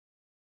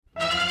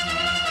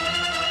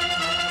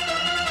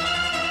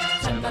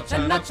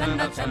Chinna,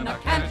 chinna, chinna,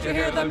 can't you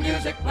hear the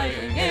music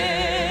playing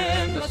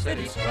in the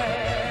city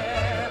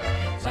square?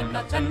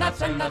 Chinna, chinna,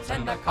 chinna,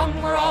 chinna,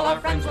 come where all our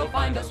friends will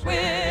find us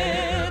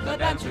with the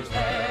dancers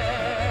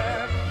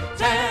there.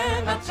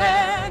 Chinna,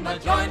 chinna,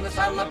 join the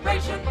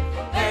celebration,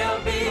 there'll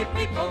be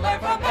people there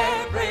from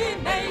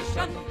every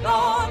nation.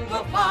 Dawn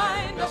will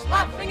find us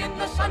laughing in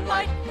the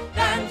sunlight,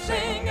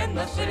 dancing in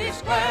the city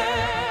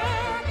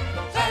square.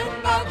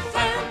 Chinna,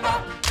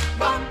 chinna,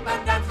 come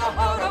and dance the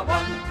hora,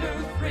 1,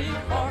 2, 3,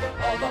 4.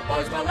 All the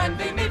boys will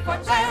envy me for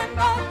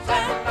Chinna,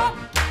 chinna.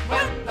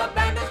 When the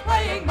band is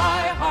playing,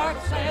 my heart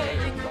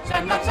saying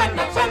Chinna,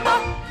 chinna,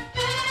 chinna.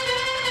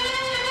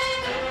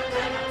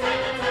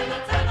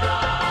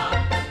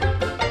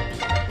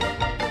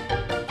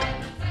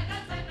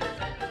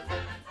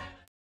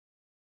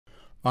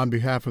 On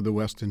behalf of the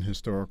Weston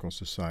Historical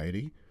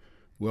Society,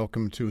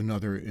 welcome to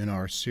another in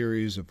our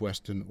series of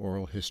Weston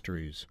oral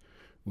histories,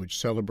 which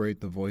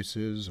celebrate the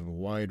voices of a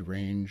wide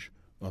range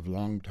of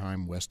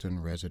longtime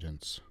Weston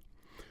residents.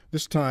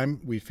 This time,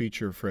 we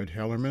feature Fred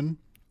Hellerman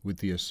with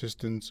the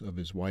assistance of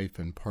his wife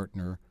and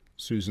partner,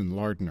 Susan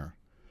Lardner.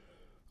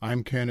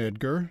 I'm Ken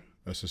Edgar,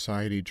 a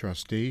Society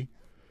trustee,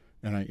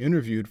 and I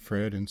interviewed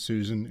Fred and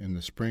Susan in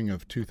the spring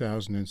of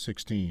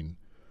 2016,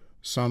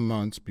 some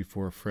months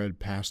before Fred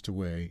passed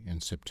away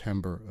in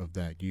September of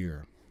that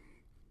year.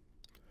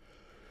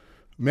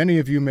 Many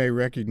of you may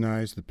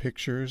recognize the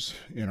pictures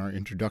in our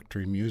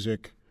introductory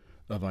music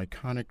of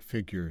iconic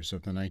figures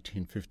of the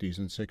 1950s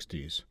and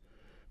 60s,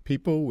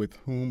 people with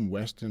whom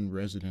Weston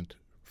resident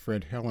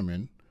Fred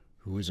Hellerman,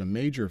 who is a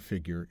major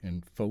figure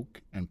in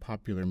folk and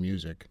popular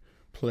music,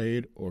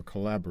 played or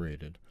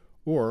collaborated,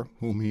 or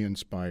whom he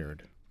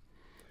inspired.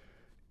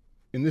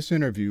 In this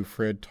interview,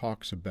 Fred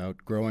talks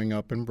about growing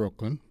up in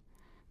Brooklyn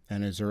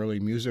and his early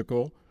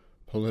musical,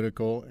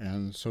 political,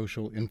 and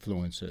social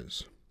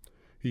influences.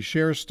 He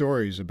shares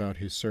stories about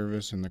his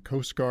service in the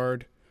Coast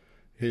Guard,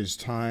 his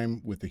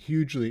time with the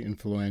hugely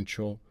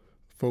influential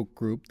folk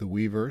group The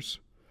Weavers,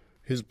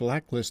 his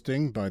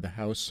blacklisting by the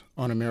House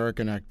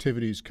Un-American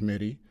Activities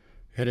Committee,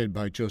 headed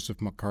by Joseph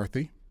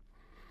McCarthy,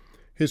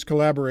 his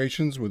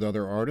collaborations with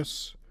other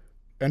artists,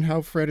 and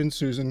how Fred and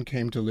Susan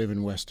came to live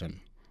in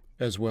Weston,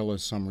 as well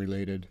as some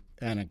related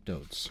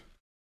anecdotes.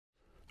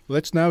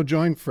 Let's now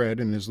join Fred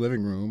in his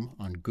living room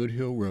on Good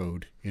Hill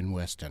Road in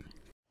Weston.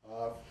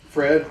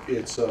 Fred,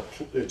 it's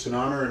an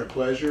honor and a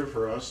pleasure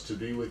for us to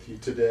be with you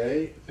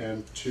today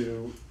and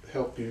to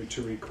help you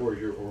to record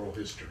your oral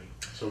history.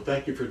 So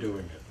thank you for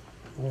doing it.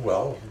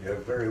 Well, you're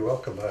very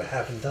welcome. I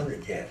haven't done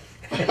it yet.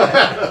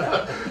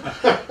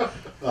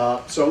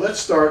 So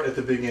let's start at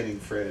the beginning,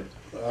 Fred.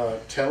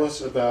 Tell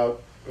us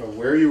about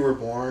where you were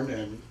born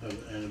and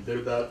a bit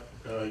about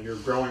your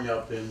growing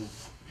up in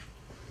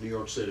New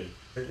York City.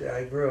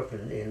 I grew up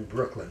in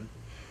Brooklyn,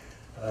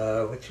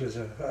 which was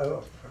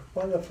a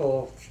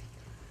wonderful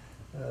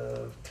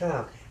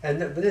town. And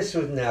this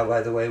was now,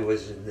 by the way,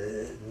 was in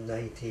the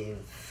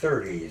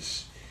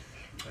 1930s.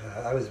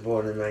 I was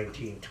born in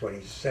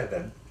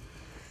 1927,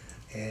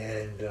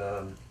 and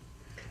it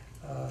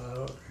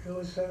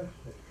was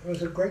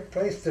a great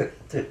place to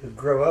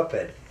grow up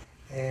in.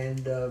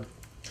 And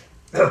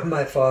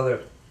my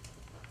father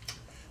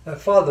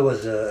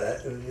was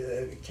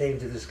came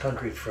to this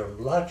country from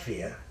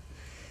Latvia.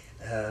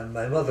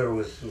 My mother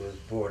was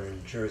born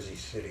in Jersey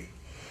City.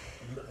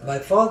 My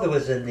father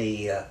was in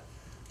the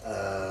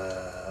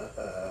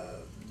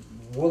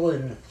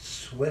woolen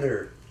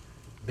sweater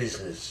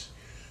business.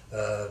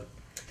 It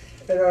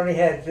only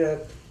had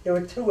there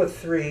were two or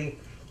three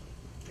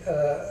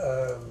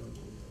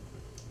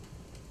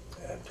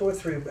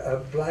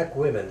black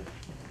women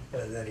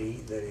that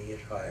he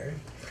had hired,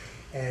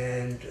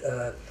 and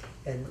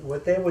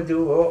what they would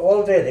do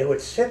all day, they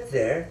would sit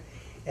there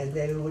and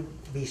they would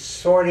be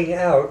sorting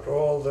out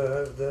all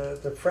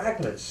the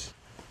fragments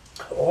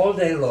all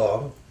day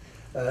long.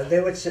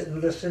 They would sit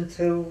and listen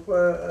to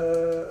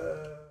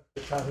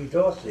Tommy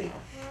Dorsey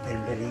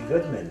and Benny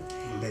Goodman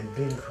and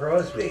Bing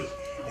Crosby,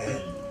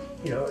 and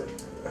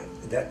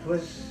that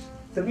was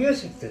the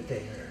music that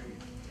they heard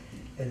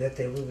and that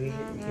they would be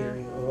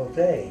hearing all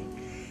day.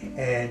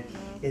 And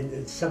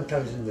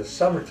sometimes in the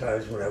summer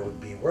times when I would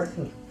be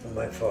working for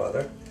my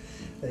father,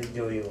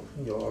 doing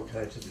all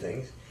kinds of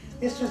things,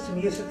 this was the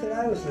music that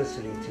I was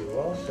listening to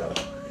also.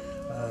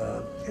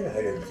 I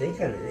didn't think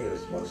it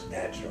was the most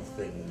natural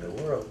thing in the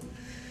world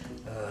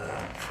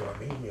for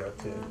me,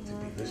 to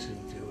be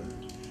listening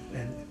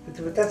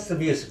to, but that's the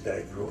music that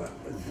I grew up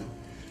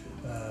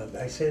with.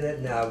 I say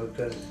that now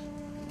because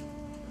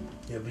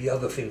there'll be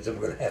other things I'm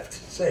going to have to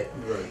say,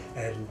 right.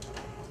 And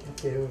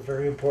they were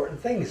very important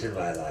things in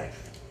my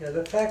life.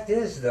 The fact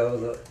is,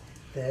 though,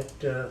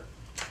 that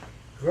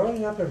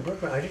growing up in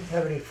Brooklyn, I didn't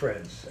have any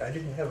friends. I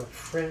didn't have a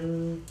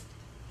friend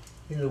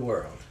in the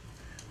world,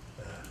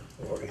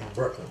 or in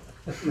Brooklyn.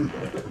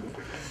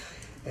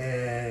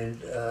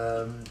 And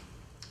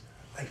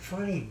I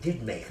finally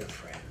did make a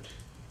friend.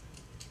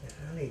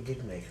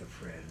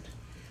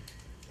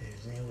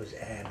 His name was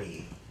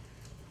Abby.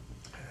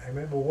 I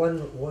remember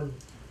one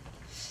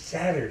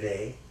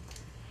Saturday,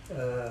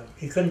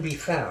 he couldn't be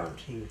found.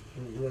 He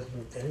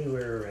wasn't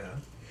anywhere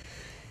around.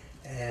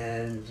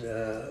 And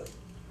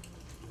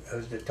I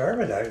was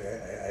determined. I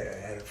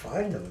had to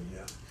find him, you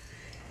know.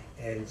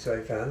 And so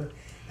I found him,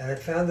 and I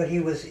found that he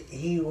was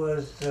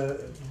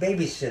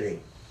babysitting.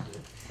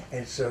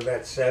 And so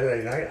that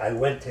Saturday night, I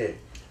went there,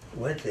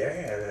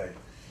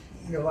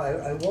 and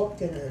I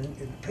walked in, and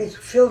the place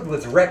filled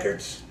with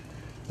records,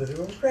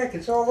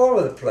 all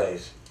over the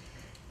place,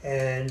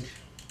 and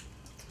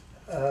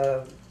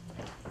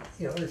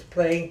it's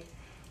playing,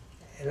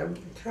 and I'm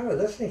kind of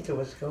listening to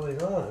what's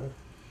going on,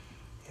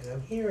 and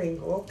I'm hearing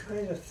all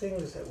kinds of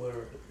things that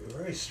were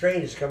very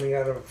strange coming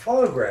out of a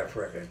phonograph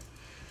record.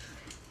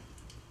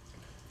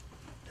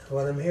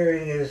 What I'm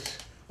hearing is,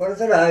 what is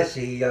that I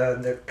see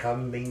yonder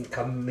coming,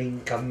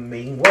 coming,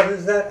 coming? What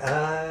is that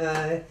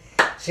I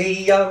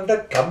see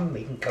yonder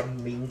coming,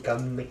 coming,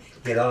 coming?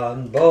 Get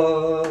on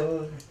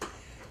board,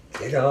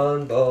 get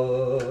on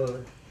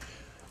board.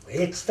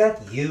 It's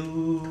that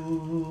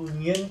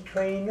Union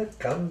train a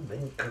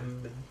coming,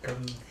 coming,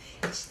 coming.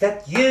 It's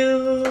that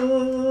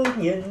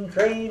Union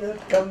train a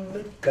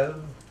coming,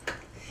 coming.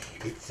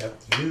 It's that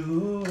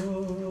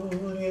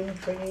Union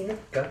train a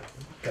coming,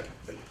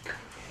 coming.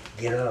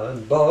 Get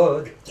on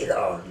board, get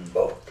on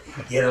board,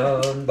 get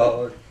on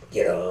board,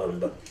 get on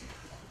board.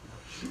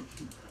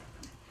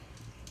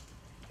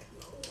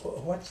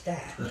 What's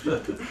that?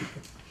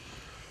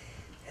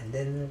 And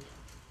then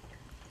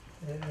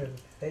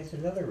there's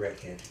another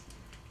record,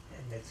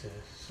 and it's a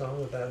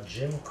song about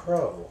Jim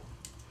Crow.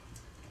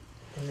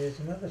 And there's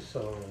another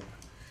song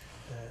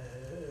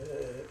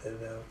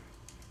about,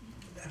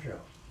 I don't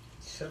know,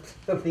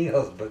 something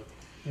else, but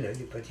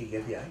you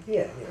get the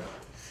idea,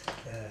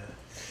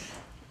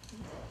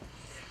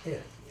 Yeah,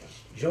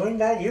 join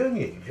that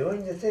union.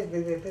 Join the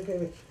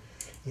thing.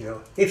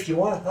 If you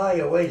want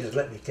higher wages,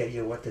 let me tell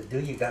you what to do.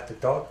 You got to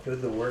talk to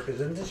the workers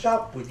in the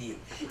shop with you.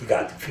 You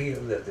got to feel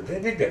that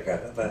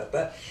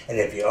and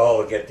if you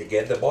all get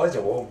together, boys,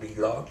 it won't be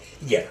long.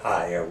 You get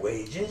higher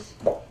wages.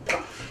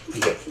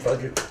 You get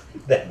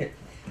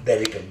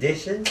better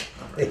conditions.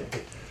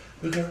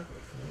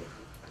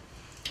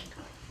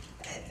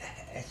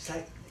 It's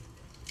like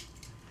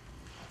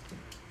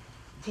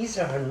these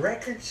are on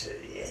records.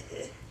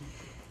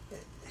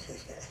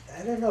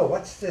 I don't know,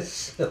 what's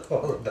this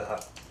all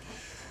about?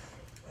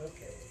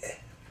 Okay.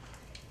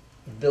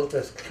 Built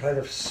this kind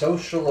of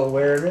social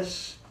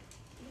awareness.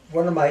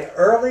 One of my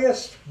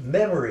earliest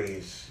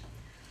memories,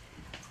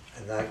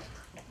 and I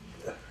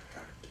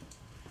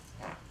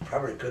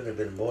probably couldn't have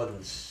been more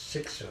than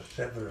 6 or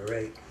 7 or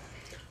 8,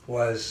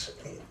 was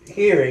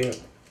hearing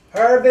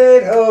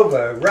Herbert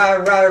Hoover, rah,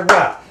 rah,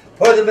 rah,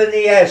 put him in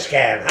the ash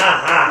can,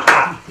 ha, ha,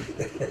 ha.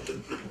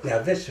 Now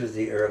this was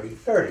the early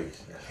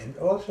 30s. And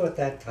also at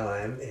that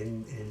time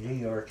in New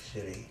York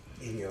City,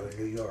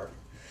 New York,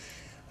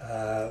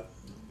 I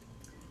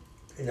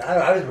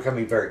was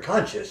becoming very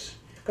conscious.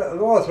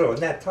 Also in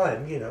that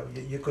time,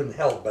 you couldn't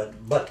help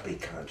but be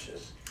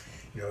conscious.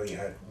 You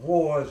had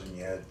wars, and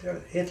you had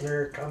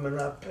Hitler coming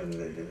up,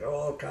 and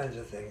all kinds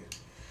of things.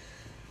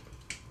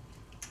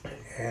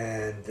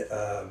 And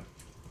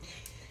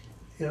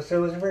so it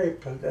was very.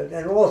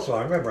 And also,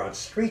 I remember on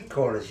street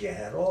corners, you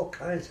had all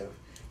kinds of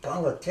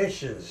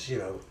politicians.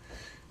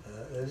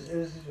 It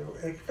was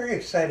a very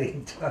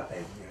exciting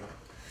time.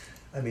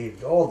 I mean,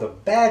 all the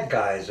bad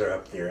guys are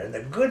up there, and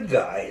the good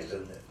guys,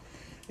 and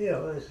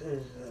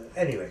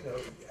anyway.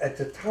 So at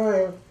the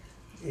time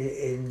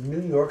in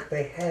New York,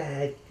 they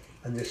had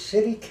on the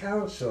city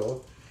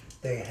council,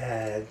 they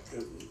had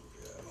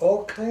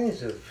all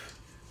kinds of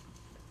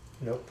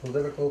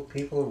political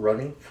people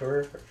running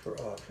for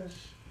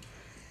office,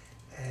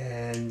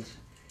 and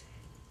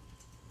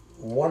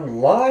one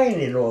line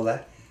in all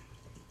that,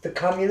 the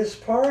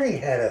Communist Party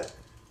had a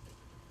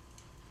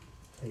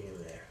thing in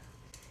there.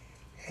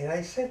 And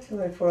I said to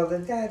my father,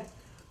 Dad,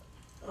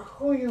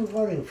 who are you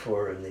voting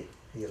for in the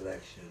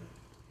election?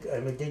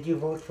 I mean, did you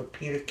vote for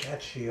Peter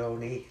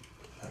Caccione?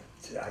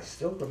 I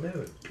still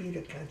remember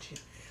Peter Caccione,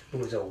 who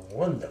was a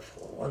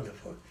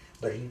wonderful,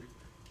 but he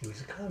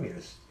was a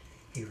communist.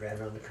 He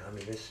ran on the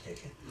communist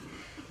ticket.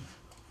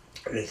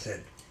 And they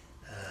said,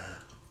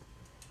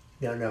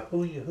 now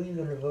who are you going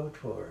to vote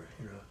for?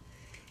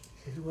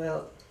 He said,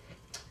 well,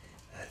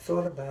 I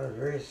thought about it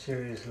very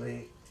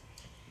seriously,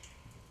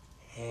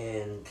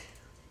 and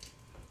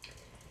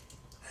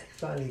I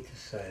finally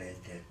decided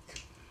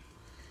that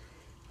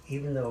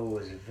even though it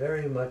was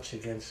very much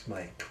against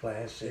my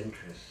class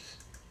interests,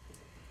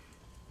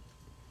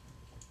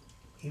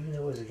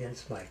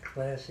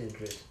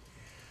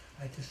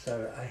 I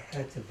decided I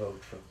had to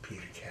vote for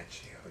Peter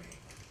Caccione.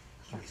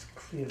 He was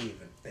clearly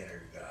the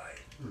better guy.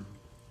 Mm-hmm.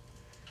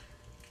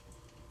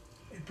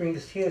 It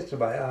brings tears to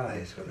my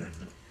eyes when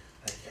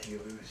I think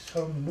it was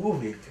so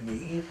moving to me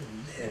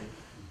even then.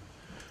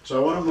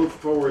 So I want to move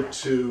forward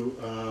to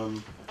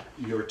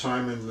your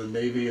time in the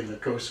Navy and the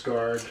Coast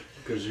Guard,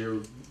 because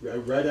you're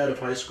right out of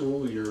high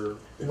school. You're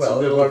in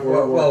the middle of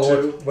World War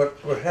II.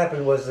 What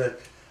happened was that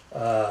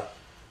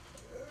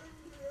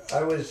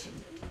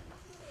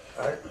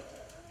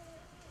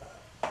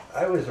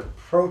I was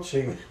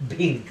approaching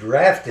being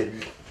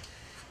drafted,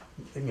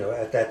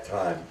 at that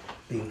time,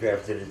 being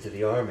drafted into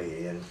the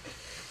Army, and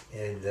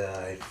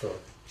I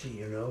thought,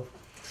 gee,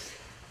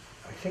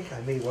 I think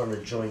I may want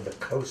to join the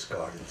Coast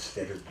Guard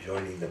instead of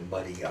joining the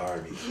muddy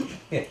Army.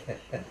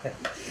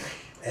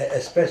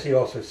 Especially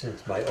also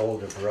since my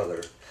older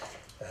brother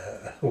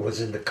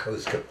was in the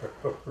Coast Guard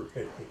already.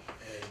 And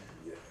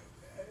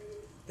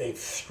they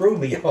threw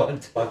me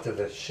onto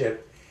the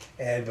ship,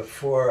 and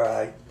before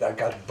I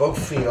got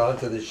both feet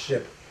onto the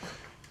ship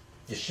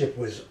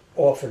was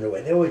off and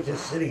away. They were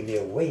just sitting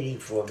there waiting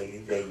for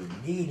me. They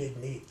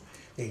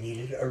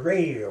needed a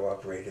radio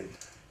operator,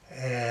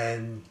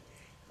 and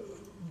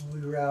we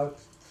were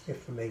out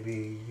for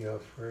maybe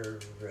for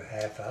a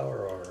half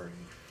hour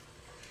already,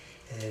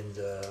 and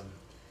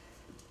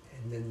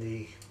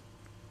then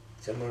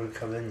someone would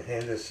come in and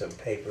hand us some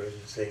papers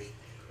and say,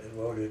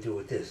 "What do we do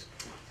with this?"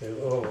 Say,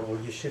 "Oh, well,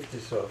 you shift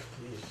this off.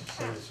 You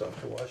send this off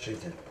to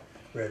Washington."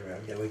 Right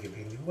around. Then we give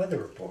you weather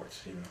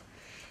reports.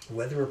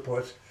 Weather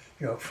reports.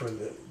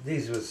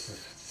 These was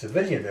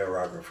civilian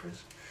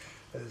aerographers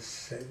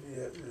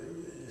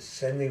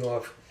sending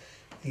off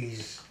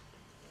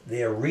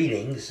their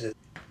readings.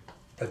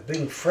 But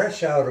being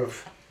fresh out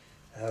of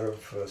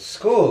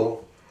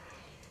school,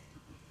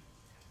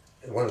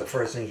 one of the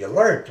first things you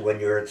learned when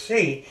you're at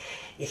sea,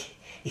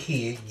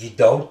 you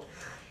don't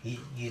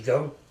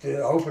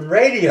open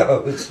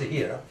radios,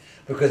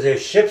 because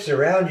there's ships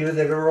around you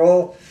that are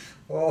all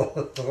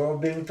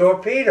being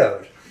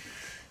torpedoed,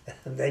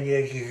 and then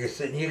you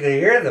can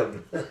hear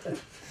them.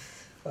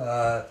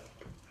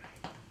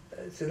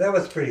 So that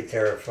was pretty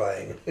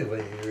terrifying when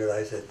you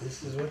realize that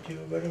this is what you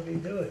were going to be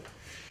doing.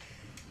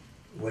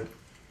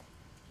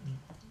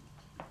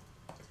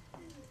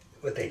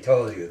 What they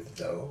told you,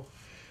 though,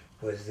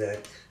 was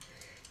that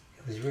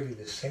it was really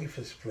the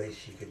safest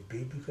place you could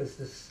be, because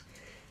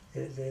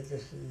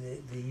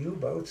the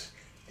U-boats,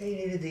 they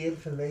needed the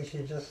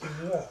information just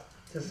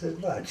as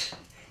much.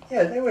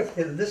 Yeah, they were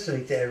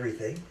listening to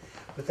everything,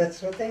 but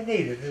that's what they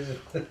needed.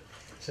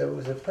 So it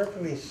was a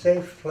perfectly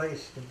safe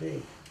place to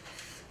be.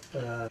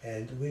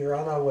 And we were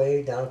on our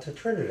way down to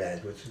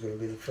Trinidad, which was going to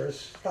be the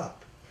first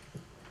stop.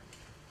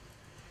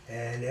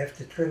 And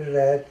after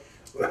Trinidad,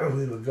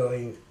 we were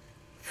going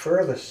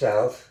further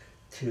south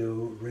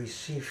to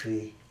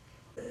Recife,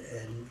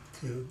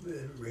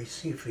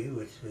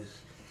 which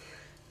was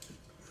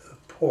a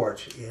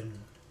port in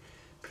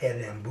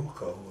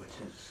Pernambuco, which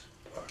is,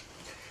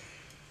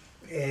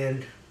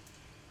 and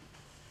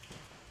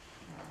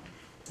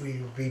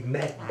we'd be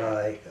met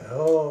by a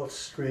whole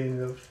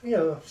string of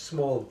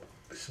small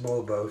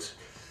boats,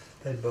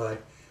 and by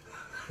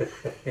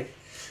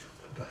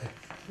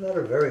not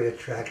a very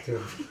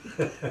attractive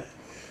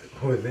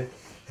women,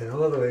 and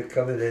all the way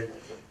coming in,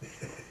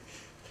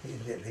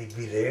 they'd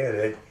be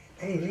there, and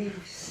they'd be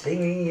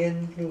singing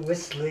and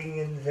whistling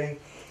and thing,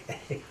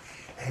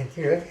 and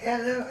you're like,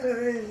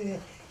 hello.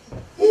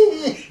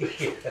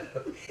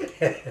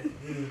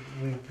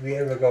 we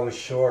ever go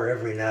ashore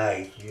every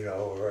night,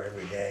 or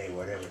every day,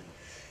 whatever,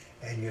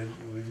 and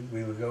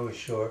we would go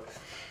ashore,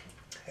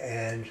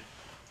 and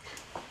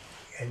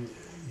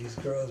these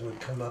girls would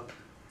come up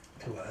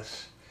to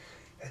us,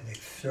 and they'd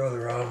throw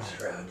their arms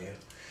around you,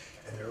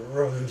 and they'd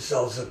rub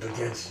themselves up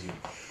against you.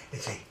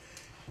 They'd say,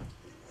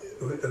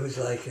 it was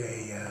like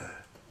a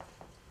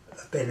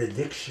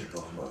benediction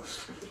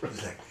almost. It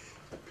was like,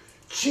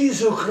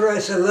 Jesus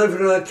Christ, I love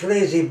you like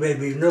crazy,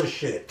 baby, no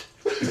shit.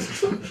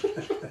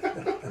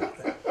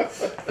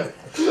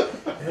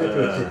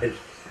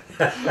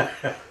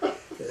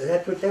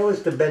 That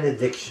was the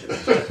benediction.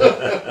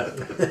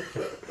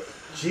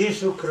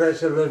 Jesus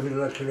Christ, I love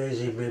you like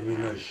crazy, baby,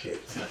 no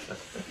shit.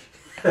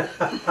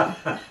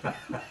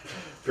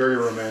 Very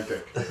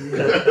romantic.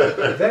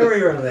 Yeah,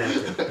 very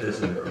romantic.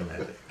 Isn't it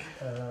romantic?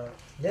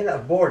 Then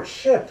aboard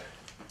ship,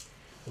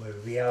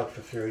 we'd be out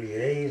for 30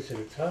 days at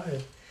a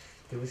time.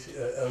 There was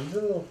a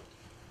little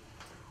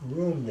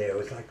room there. It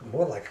was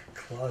more like a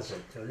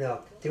closet.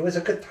 Now, there was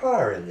a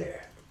guitar in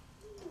there.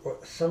 Or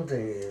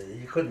something,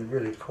 you couldn't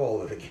really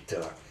call it a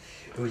guitar.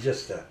 It was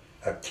just a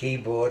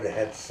keyboard. It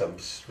had some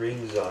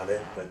strings on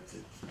it, but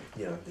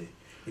you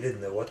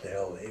didn't know what the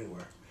hell they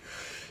were.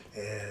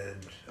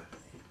 And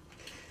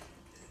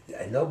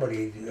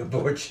nobody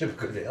aboard ship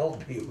could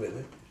help me with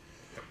it.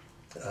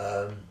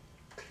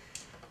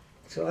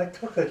 So I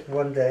took it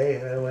one day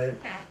and I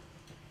went,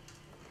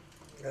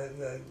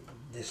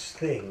 this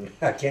thing,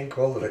 I can't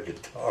call it a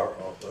guitar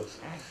almost,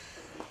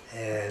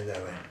 and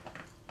I went,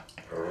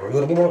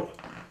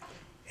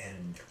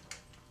 and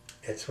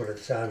that's what it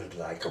sounded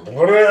like. And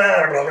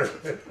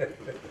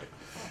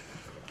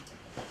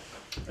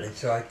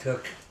so I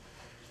took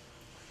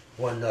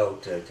one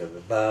note, I took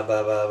a ba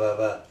ba ba ba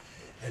ba,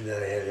 and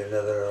then I had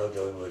another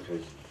note which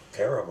was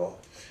terrible,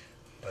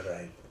 but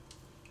I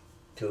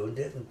tuned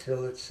it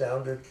until it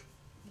sounded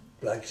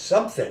like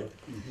something,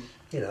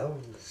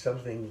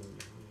 something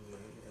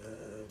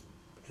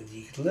that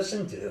you could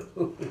listen to.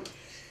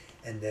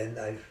 And then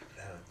I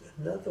found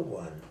another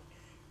one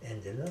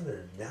and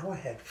another. Now I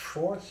had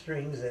 4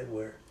 strings that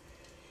were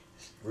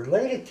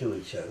related to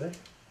each other.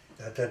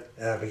 I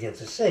began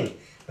to sing.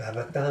 And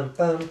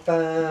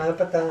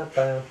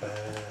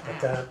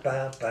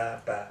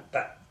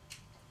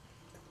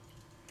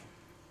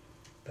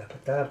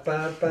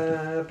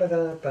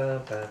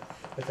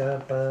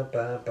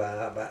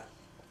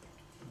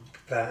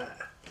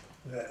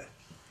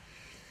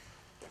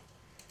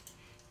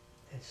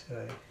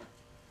so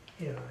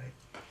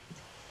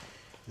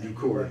New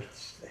chord.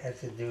 I had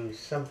to do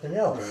something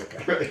else.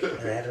 Right.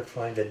 And I had to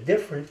find a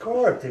different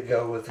chord to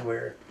go with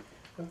where.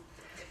 And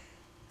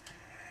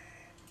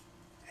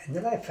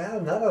then I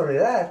found not only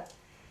that,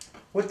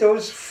 with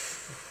those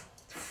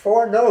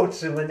four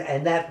notes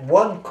and that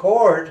one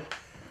chord,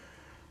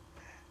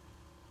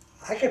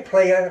 I could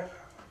play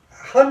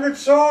 100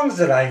 songs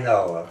that I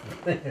know of.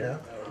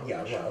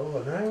 Yeah,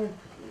 well, when I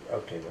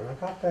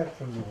got back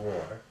from the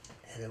war,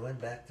 and I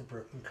went back to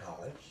Brooklyn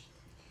College,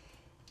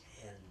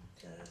 and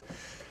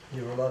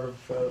there were a lot of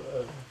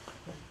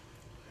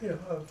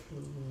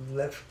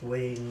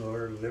left-wing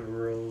or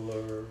liberal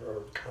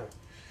or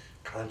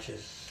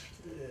conscious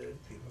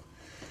people.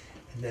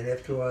 And then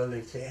after a while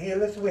they'd say, hey,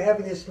 listen, we're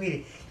having this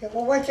meeting. Yeah,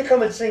 well, why don't you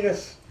come and sing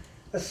us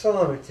a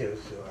song or two?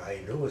 So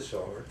I knew a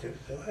song or two,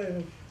 so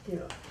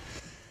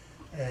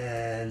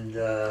and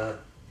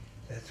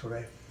that's when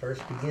I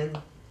first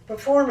began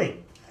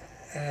performing.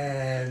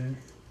 And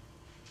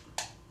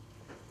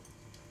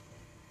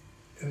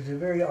it was a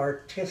very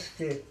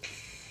artistic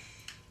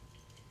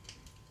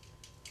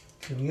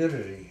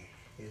community,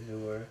 as it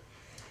were,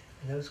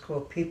 and that was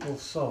called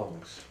People's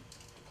Songs.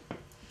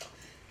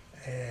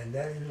 And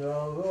that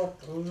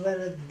involved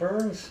Leonard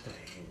Bernstein.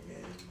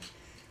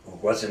 Who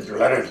wasn't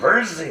Leonard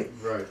Bernstein?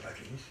 Right. But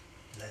he's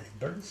Leonard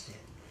Bernstein.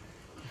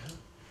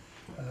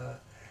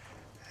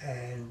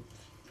 And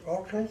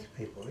all kinds of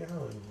people,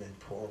 and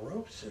Paul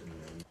Robeson.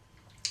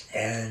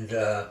 And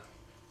there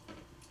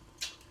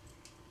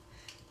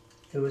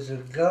was a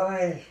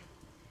guy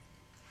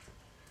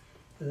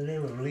by the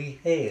name of Lee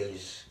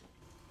Hayes.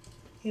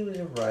 He was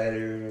a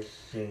writer and a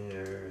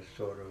singer,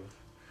 sort of.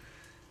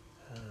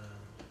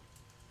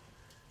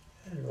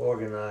 An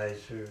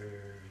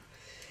organizer.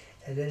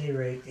 At any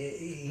rate,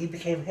 he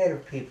became head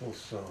of People's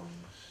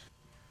Songs.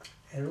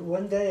 And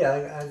one day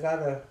I got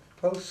a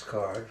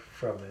postcard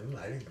from him.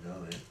 I didn't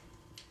know him.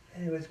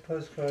 And it was a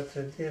postcard that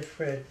said, "Dear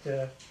Fred,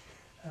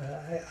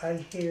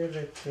 I hear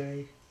that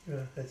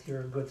that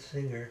you're a good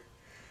singer,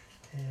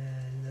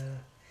 and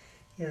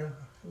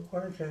why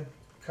don't you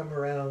come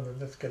around and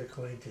let's get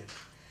acquainted."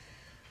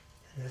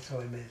 And that's how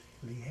I met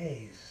Lee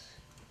Hayes.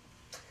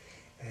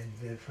 And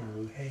then from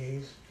Lee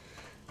Hayes,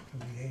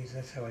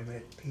 that's how I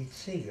met Pete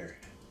Seeger.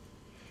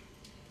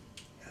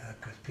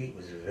 Because Pete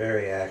was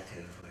very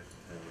active with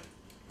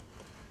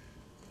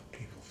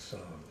People's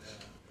Songs.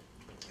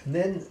 And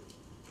then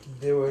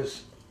there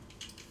was,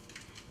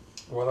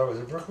 while I was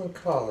at Brooklyn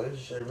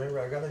College, I remember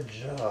I got a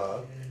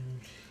job,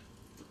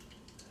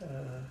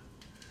 and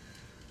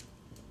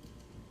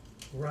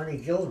Ronnie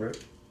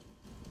Gilbert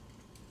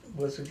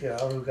was a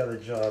gal who got a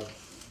job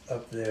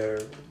up there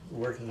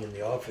working in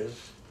the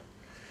office,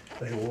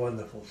 but a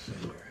wonderful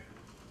singer.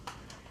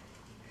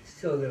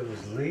 So there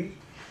was Lee,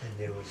 and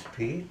there was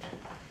Pete,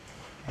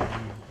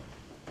 and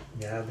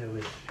now there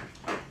was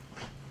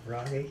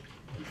Ronnie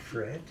and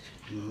Fred.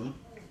 Mm-hmm.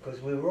 Because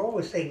we were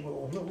always saying,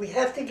 well, we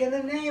have to get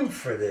a name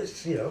for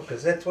this,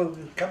 because that's what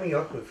we're coming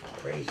up with,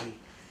 crazy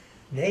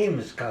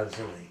names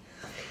constantly.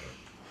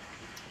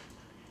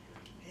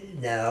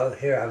 Now,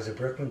 here I was at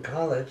Brooklyn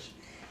College,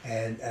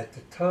 and at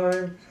the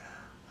time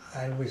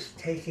I was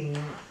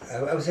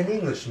an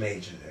English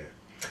major there.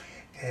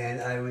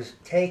 And I was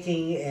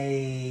taking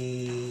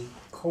a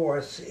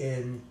course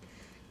in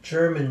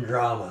German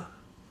drama.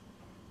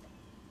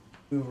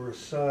 We were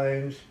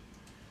assigned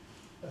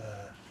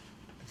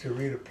to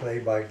read a play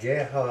by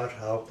Gerhard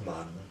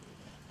Hauptmann,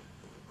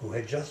 who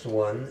had just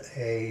won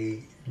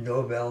a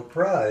Nobel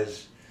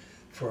Prize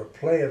for a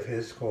play of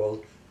his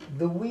called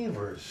The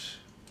Weavers.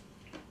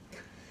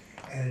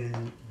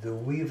 And The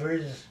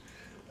Weavers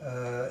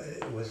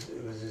was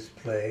this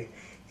play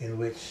in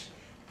which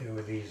there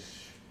were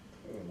these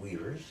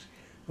weavers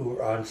who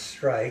were on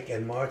strike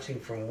and marching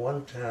from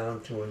one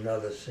town to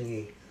another,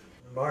 singing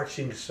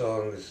marching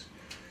songs,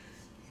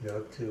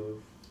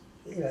 to,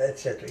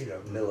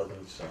 etc.,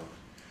 militant songs.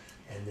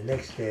 And the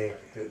next day,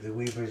 the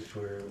weavers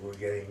were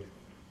getting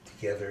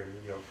together,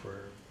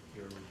 for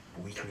your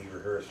weekly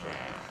rehearsal.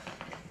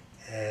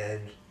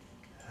 And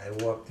I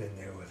walked in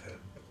there with a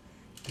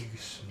big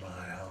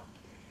smile,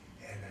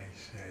 and I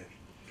said,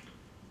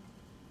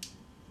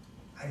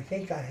 "I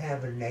think I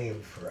have a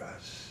name for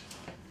us."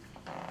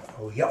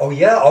 Oh yeah, what?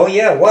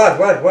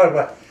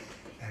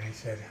 And I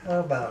said, "How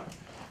about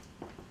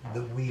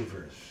the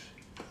Weavers?"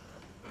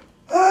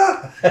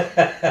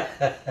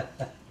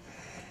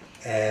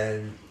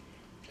 And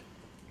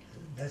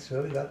that's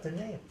where we got the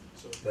name.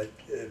 But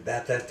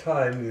at that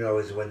time,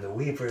 is when the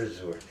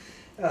Weavers were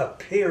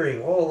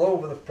appearing all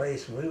over the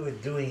place, and we were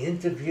doing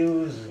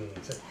interviews,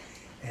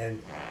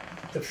 and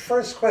the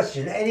first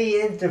question any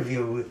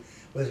interview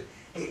was,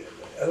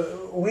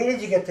 "Where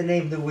did you get the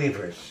name the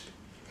Weavers?"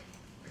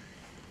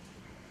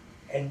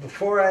 And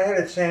before I had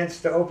a chance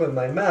to open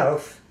my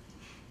mouth,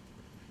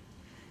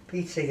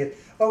 Pete's thinking,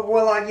 oh,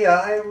 well, yeah,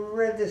 I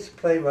read this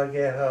play by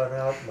Gerhard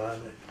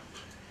Hauptmann.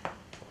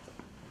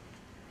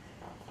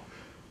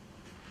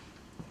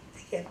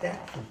 They get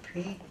that from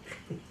Pete.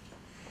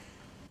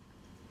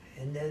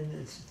 And then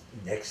the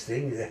next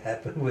thing that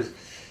happened was,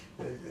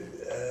 they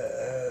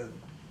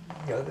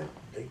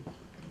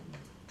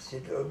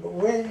said,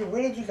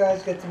 where did you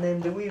guys get the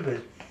name the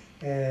Weavers?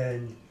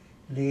 And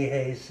Lee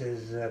Hay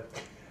says,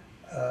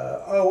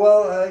 oh,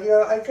 well,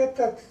 I got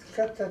that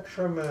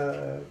from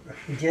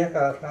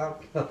Gerhard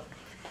Hauptmann.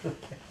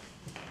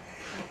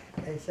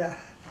 I said,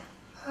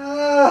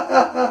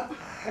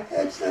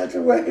 that's not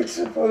the way it's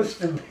supposed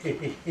to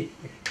be.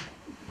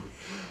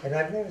 And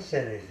I've never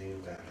said anything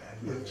about that.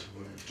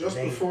 Just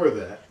before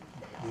that,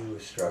 we were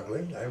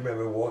struggling. I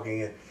remember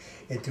walking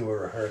into a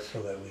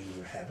rehearsal that we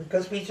were having,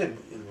 because we should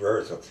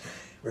rehearsal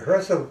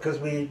because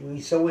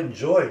we so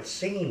enjoyed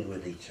singing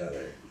with each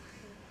other.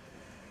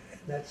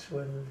 And that's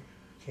when we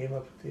came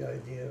up with the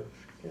idea of,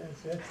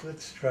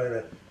 let's try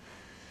to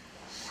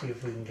see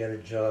if we can get a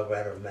job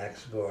out of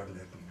Max Gordon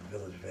at the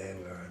Village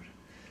Vanguard.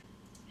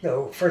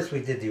 First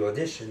we did the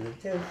audition. And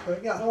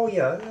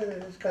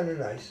it's kind of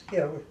nice.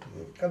 Yeah, we'll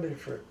come in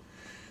for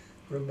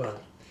a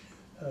month.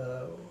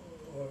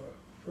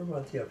 For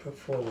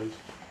 4 weeks.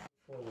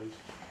 4 weeks.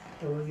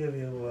 And we'll give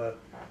you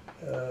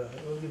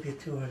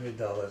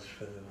 $200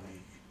 for the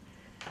week.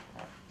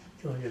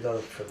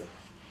 $200 for the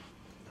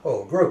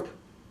whole group.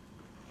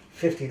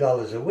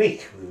 $50 a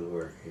week we were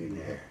working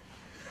there.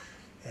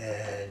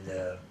 And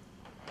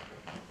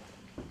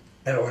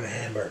I want a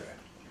hamburger.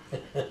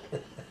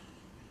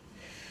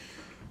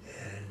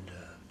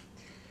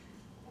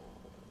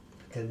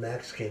 And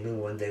Max came in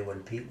one day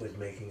when Pete was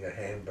making a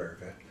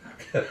hamburger.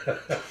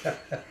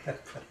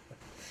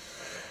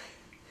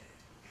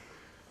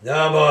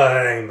 No more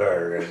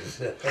hamburgers.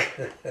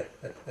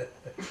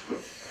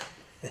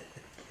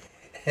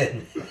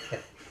 and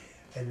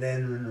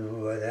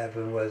then what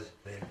happened was,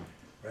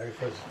 right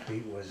across the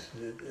street was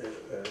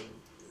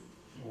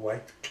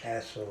White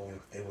Castle.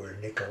 They were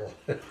nickel.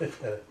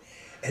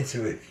 And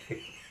so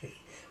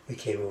we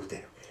came over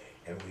there.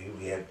 And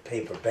we had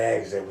paper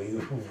bags that we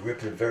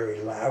ripped it very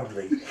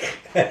loudly.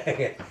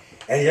 And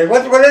he said,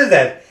 what is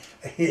that?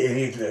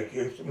 He's like,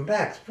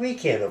 Max, we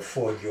can't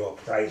afford your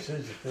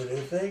prices for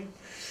this thing.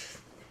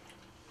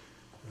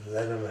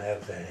 Let him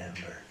have the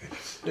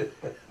hamburgers.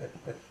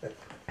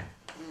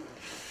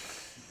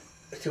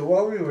 So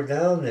while we were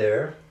down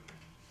there,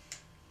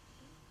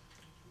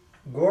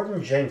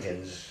 Gordon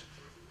Jenkins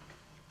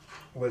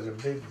was a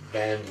big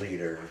band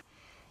leader.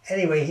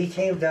 Anyway, he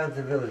came down to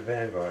the Village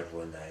Vanguard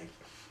one night.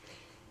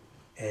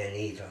 And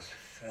he just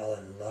fell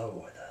in love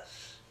with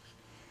us.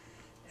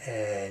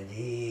 And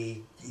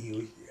he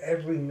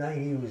every night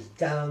he was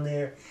down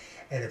there,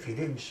 and if he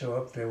didn't show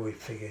up there, we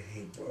figured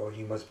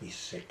he must be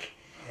sick.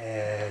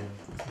 And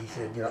he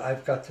said,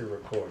 I've got to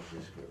record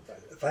this group.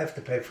 If I have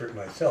to pay for it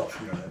myself,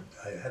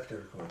 I have to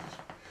record this.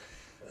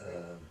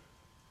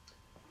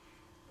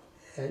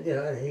 And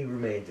he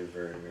remained a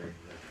very, very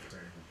good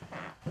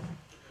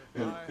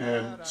friend.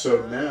 and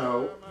so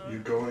now you're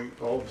going,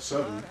 all of a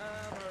sudden,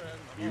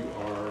 you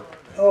are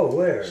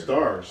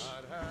stars.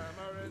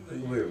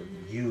 We're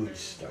huge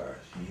stars.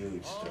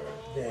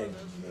 Then,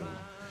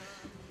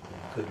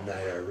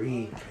 Goodnight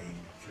Irene came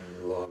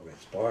along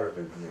as part of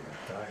it, and they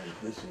got tired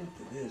of listening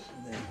to this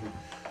and that.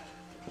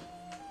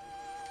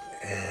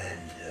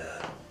 And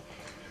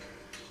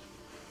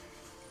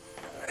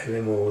I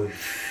remember when we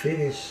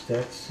finished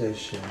that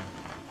session,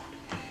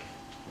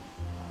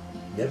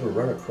 never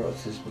run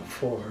across this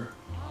before,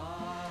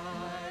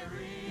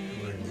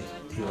 when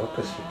the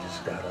orchestra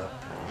just got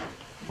up,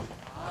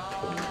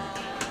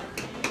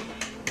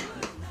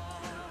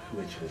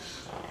 which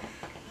was,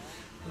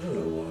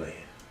 oh boy.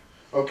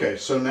 Okay,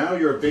 so now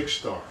you're a big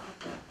star.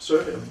 So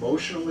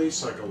emotionally,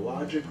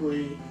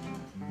 psychologically,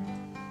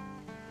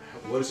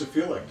 what does it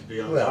feel like to be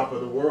on top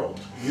of the world,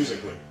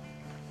 musically?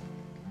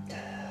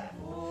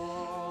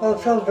 Well,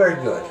 it felt very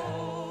good.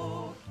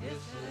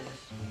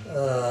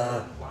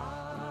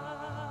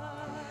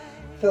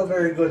 Felt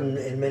very good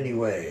in many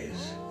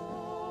ways.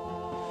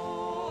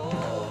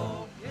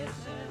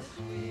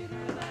 It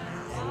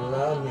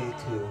allowed me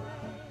to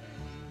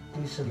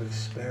do some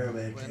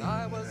experimenting.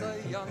 I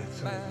think that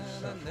some of the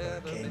stuff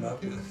that I came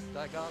up with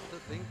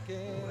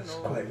was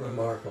quite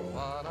remarkable.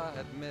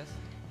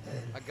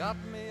 And I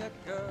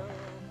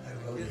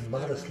will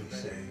modestly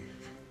say,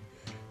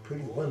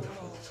 pretty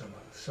wonderful,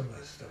 some of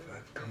the stuff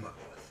I've come up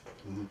with.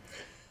 Mm-hmm.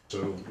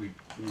 So we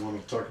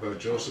want to talk about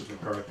Joseph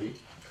McCarthy.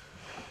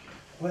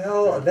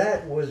 Well,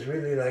 that was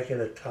really like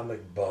an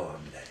atomic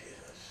bomb, that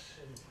is.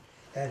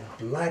 That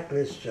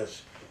blacklist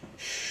just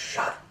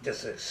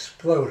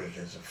exploded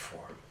as a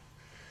form.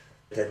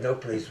 That no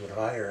place would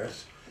hire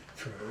us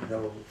for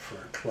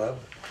a club,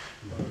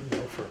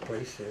 for a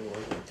place they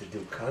wanted to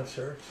do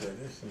concerts or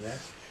this and that.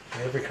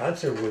 And every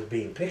concert was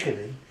being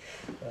picketed,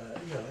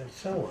 and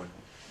so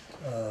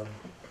on.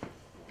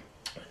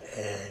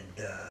 And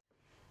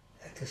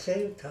at the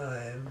same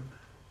time,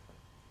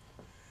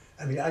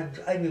 I mean,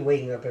 I'd be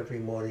waking up every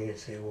morning and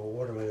say, well,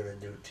 what am I going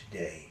to do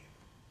today?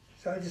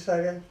 So I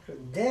decided,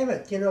 damn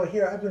it,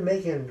 here I've been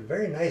making a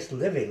very nice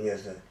living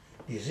as a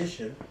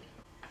musician.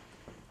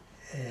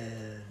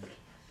 And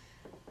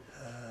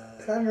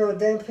I don't know a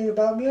damn thing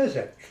about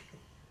music.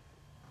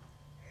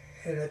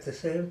 And at the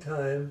same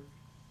time,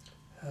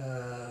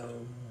 I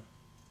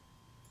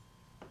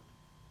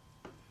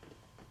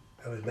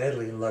was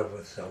madly in love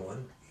with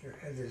someone.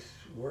 I had this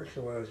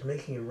workshop where I was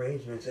making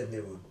arrangements, and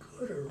they were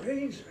good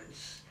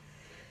arrangements.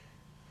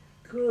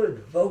 Good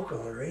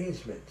vocal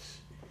arrangements.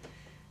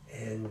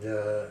 And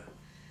the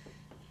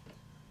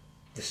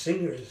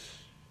singers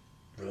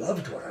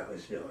loved what I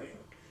was doing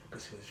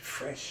because it was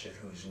fresh and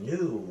it was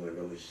new and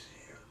it was,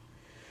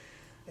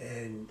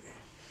 and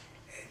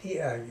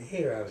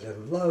here I was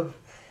in love.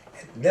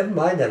 And never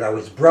mind that I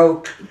was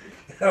broke.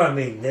 I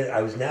mean,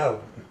 I was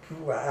now.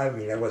 Well, I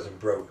mean, I wasn't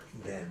broke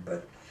then,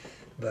 but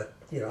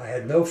I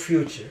had no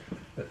future.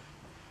 I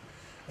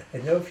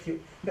had no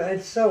future,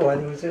 and so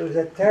on. It was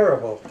a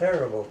terrible,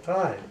 terrible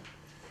time.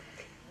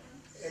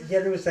 And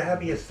yet it was the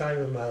happiest time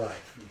of my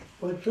life.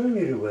 What drew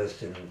me to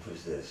Weston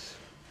was this.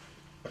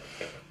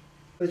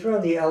 It was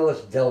around the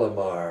Alice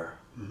Delamar,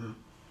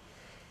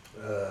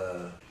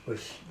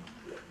 which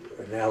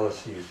an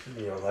Alice used,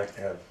 like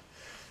to have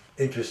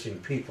interesting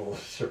people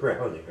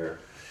surrounding her.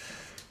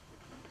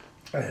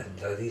 And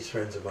these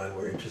friends of mine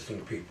were interesting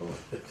people.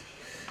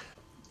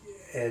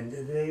 And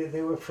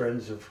they were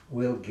friends of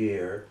Will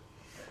Gear,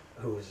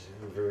 who was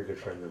a very good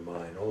friend of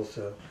mine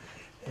also.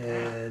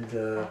 And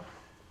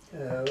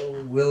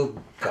Will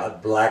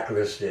got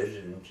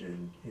blacklisted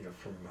and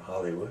from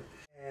Hollywood.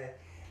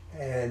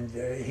 And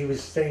he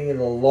was staying in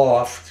a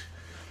loft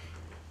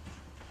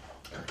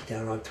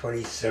down on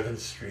 27th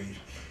Street.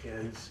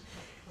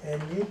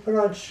 And he put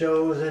on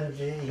shows, and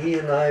he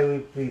and I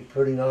would be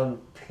putting on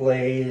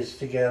plays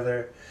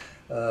together.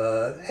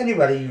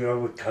 Anybody,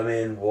 would come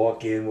in,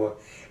 walk in,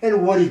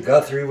 and Woody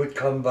Guthrie would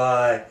come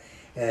by,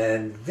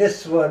 and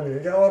this one,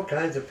 and all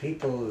kinds of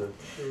people and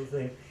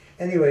everything.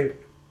 Anyway,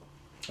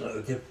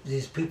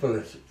 these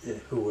people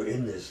who were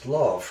in this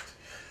loft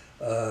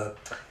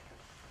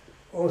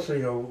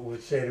also,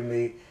 would say to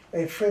me,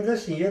 "Hey, Fred,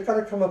 listen, you've got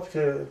to come up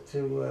to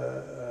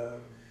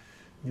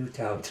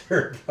Newtown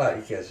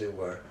Turnpike, as it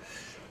were,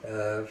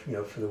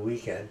 for the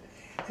weekend."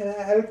 And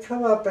I would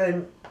come up,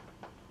 and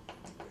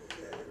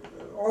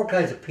all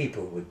kinds of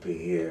people would be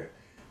here.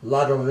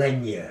 Lotta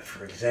Lenya,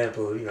 for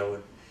example,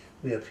 would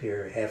be up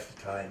here half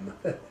the time.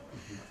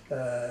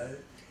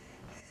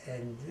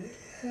 And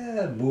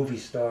a movie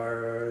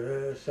star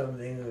or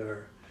something,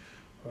 or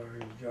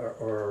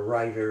a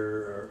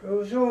writer. It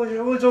was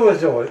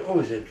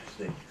always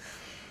interesting.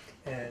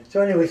 And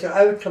so anyway, so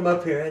I would come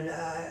up here, and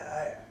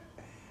I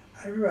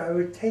remember I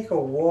would take a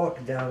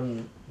walk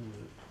down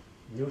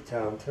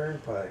Newtown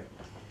Turnpike,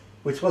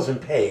 which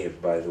wasn't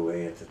paved, by the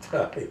way, at the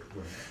time.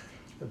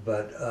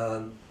 But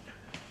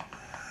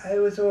I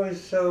was always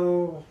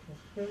so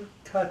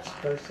touched.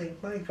 I was thinking,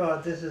 my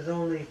God, this is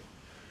only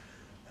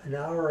an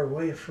hour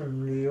away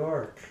from New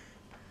York,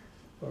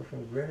 or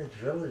from Greenwich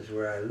Village,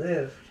 where I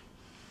lived.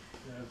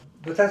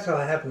 But that's how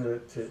I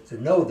happened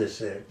to know this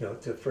area,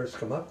 to first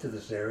come up to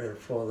this area and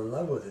fall in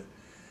love with it.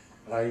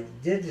 I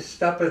did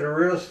stop at a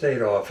real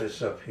estate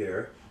office up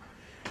here,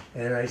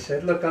 and I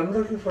said, "Look, I'm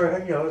looking for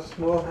a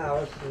small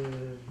house,"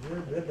 and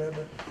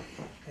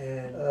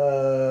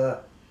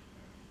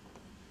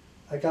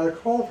I got a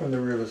call from the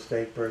real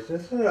estate person.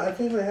 I said, "I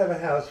think we have a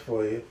house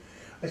for you."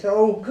 I said,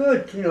 "Oh,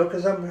 good,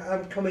 because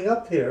I'm coming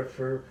up here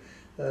for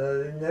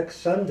next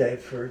Sunday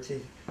for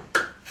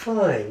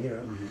fine,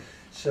 Mm-hmm.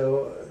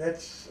 So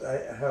that's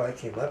how I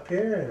came up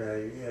here, and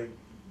I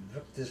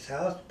looked this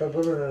house,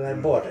 and I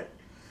bought it.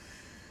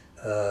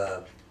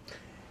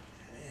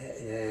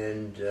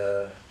 And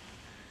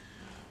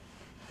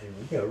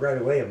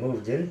right away I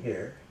moved in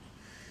here,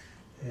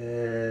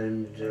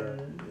 and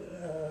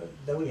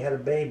then we had a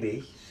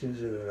baby,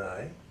 Susan and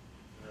I.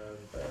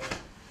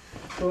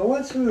 Well,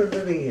 once we were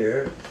living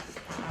here,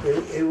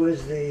 it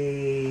was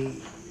the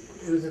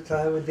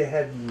time when they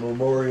had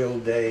Memorial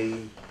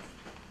Day,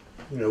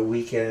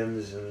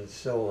 weekends and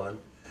so on.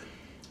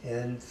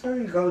 And so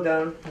you go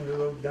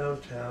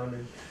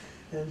downtown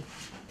and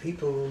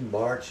people were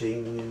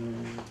marching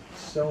and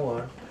so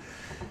on.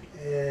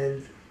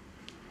 And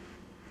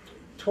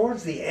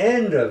towards the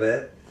end of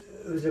it,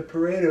 it was a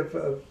parade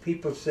of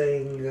people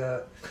saying,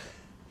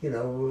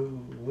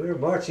 we're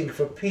marching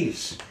for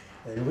peace,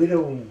 and we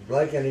don't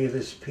like any of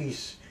this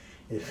peace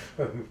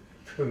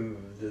from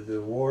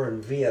the war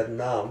in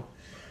Vietnam.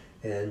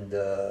 And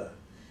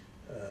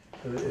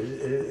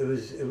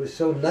it was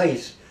so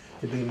nice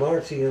to be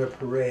marching in a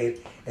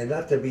parade and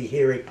not to be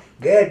hearing,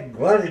 "Gad,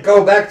 why don't you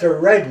go back to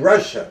Red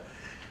Russia?"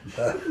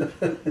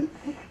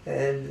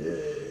 And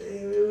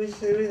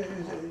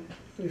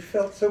we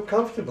felt so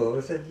comfortable.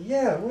 We said,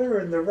 "Yeah, we're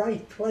in the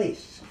right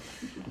place,"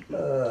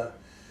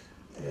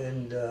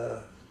 and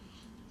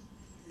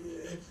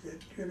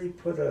it really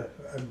put a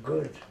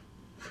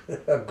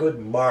good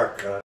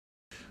mark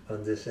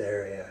on this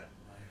area.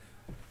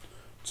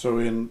 So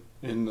in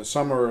In the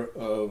summer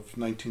of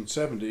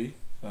 1970,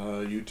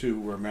 you two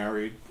were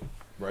married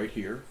right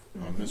here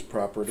on this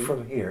property.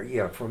 From here,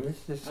 yeah, from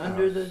this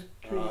Under house.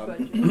 the tree by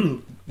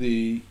Jim.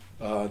 The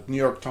New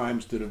York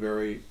Times did a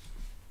very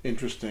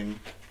interesting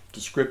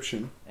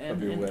description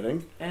of your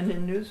wedding. And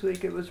in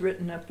Newsweek it was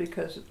written up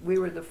because we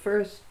were the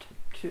first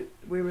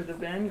we were the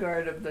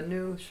vanguard of the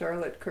new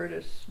Charlotte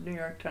Curtis New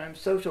York Times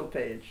social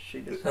page. She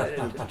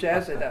decided to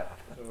jazz it up.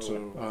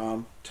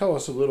 So tell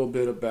us a little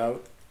bit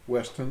about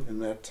Weston in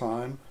that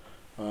time.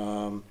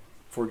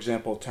 For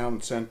example,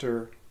 Town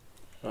Center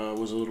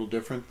was a little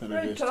different than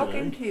it is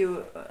Talking today. to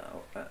you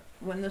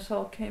when this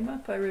all came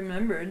up, I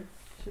remembered.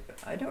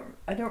 I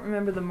don't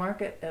remember the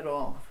market at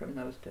all from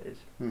those days.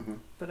 Mm-hmm.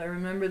 But I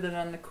remember that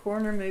on the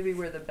corner, maybe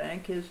where the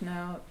bank is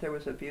now, there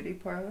was a beauty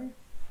parlor,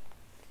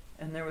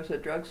 and there was a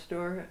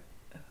drugstore.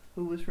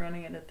 Who was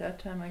running it at that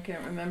time? I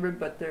can't remember.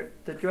 But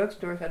the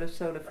drugstore had a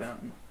soda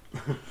fountain,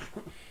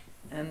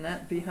 and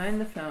that behind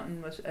the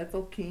fountain was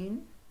Ethel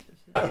Keene.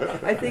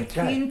 I think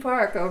Keene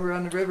Park over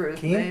on the river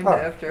is named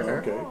after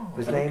her. Okay. It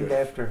was named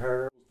after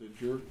her. Did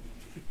your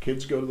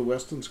kids go to the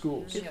Weston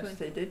schools? Yes,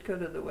 they did go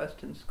to the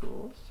Weston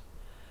schools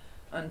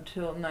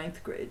until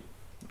 9th grade.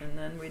 And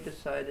then we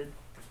decided,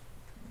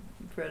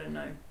 Fred and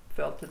I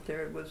felt that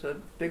there was a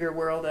bigger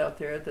world out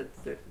there,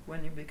 that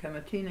when you become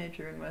a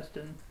teenager in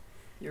Weston,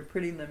 you're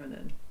pretty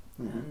limited.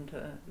 Mm-hmm.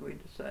 And we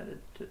decided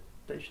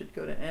they should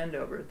go to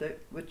Andover,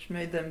 which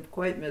made them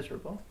quite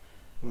miserable.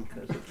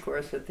 Because, of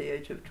course, at the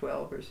age of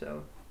 12 or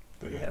so,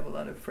 you have a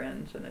lot of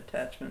friends and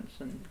attachments,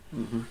 and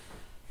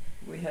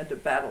we had to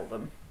battle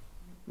them.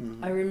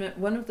 Mm-hmm. I remember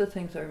one of the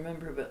things I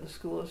remember about the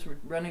school is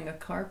running a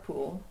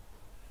carpool.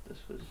 This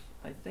was,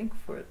 I think,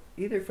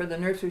 either for the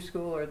nursery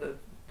school or the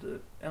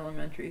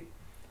elementary.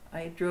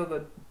 I drove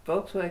a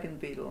Volkswagen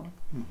Beetle.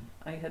 Mm-hmm.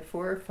 I had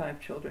 4 or 5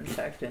 children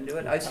packed into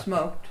it. I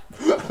smoked.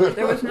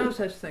 There was no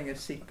such thing as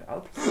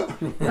seatbelts.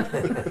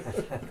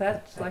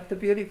 That's like the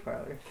beauty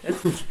parlor.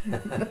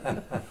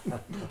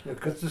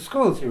 Because the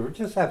schools here were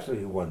just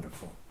absolutely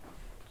wonderful.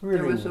 Really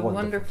There was a wonderful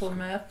wonderful school.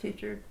 math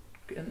teacher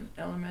in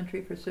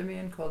elementary for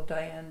Simeon called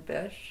Diane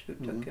Besh, who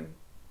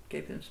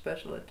gave him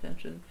special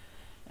attention.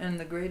 And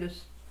the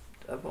greatest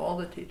of all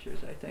the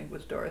teachers, I think,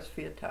 was Doris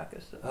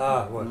Fiatakis.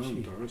 Ah, well,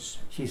 Doris.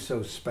 she's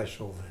so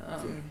special.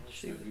 That,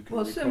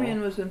 Well,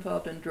 Simeon was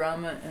involved in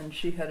drama, and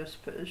she had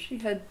she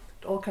had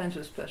all kinds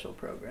of special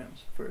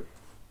programs for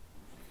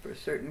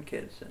certain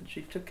kids, and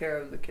she took care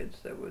of the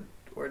kids that would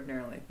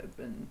ordinarily have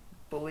been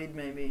bullied,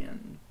 maybe,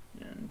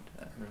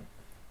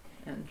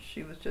 and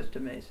she was just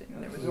amazing.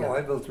 There was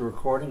I built a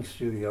recording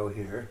studio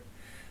here,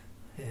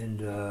 and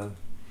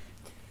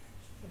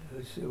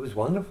it was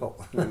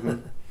wonderful. Mm-hmm.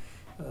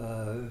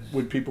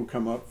 Would people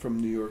come up from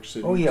New York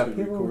City? Oh yeah, to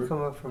people record? would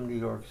come up from New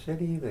York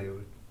City. They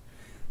would,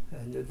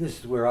 and this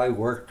is where I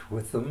worked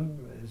with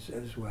them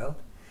as well.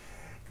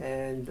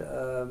 And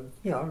I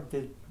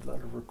did a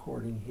lot of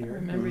recording I here.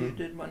 remember you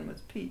did one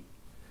with Pete.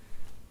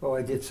 Oh,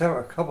 I did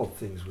a couple of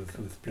things with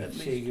Pete At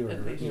Seeger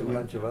least and a one.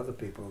 bunch of other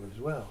people as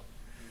well.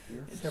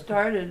 It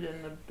started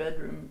in the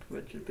bedroom,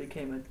 which it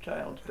became a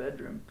child's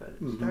bedroom, but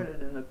it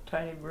started in a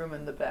tiny room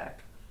in the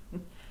back.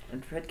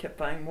 And Fred kept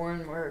buying more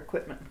and more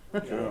equipment.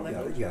 That's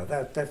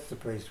the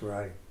place where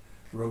I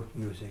wrote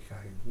music.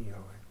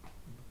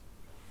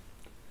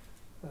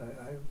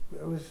 I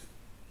was.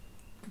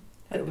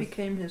 That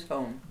became his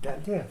home.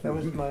 That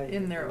was my.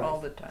 In there all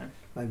the time.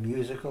 My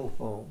musical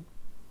home.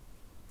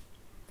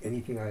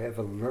 Anything I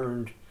ever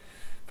learned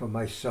for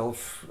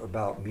myself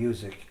about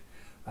music,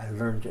 I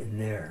learned in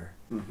there,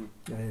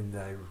 and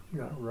I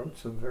wrote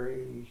some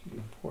very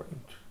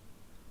important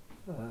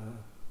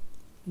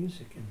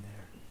music in there.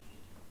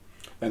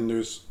 And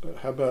there's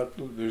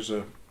there's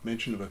a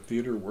mention of a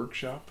theater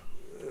workshop?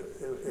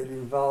 It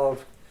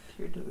involved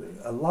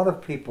a lot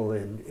of people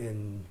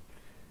in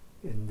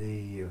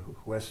the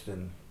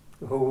Weston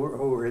who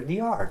were in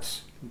the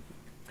arts.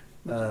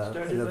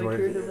 Started by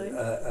Keir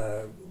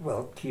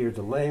DeLay? Keir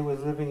DeLay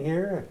was living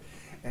here,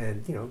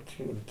 and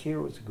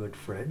Keir was a good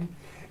friend.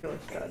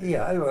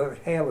 Yeah,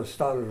 Hale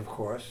started, of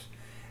course,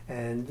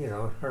 and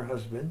her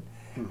husband,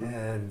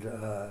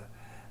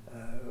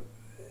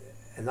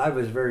 and I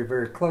was very,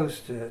 very close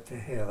to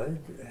Hale,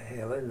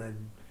 and I'd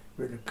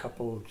written a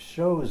couple of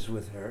shows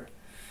with her,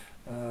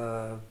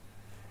 and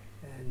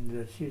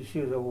she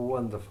was a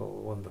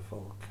wonderful,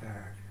 wonderful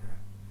character.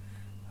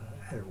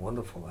 And a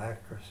wonderful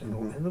actress, and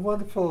a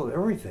wonderful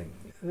everything.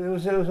 It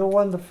was a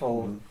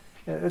wonderful.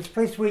 It's a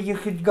place where you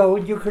could go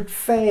and you could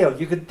fail.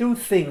 You could do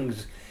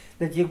things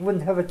that you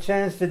wouldn't have a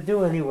chance to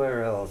do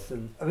anywhere else.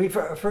 And I mean,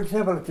 for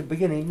example, at the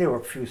beginning, there were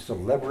a few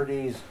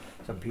celebrities,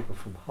 some people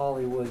from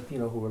Hollywood,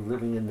 who were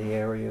living in the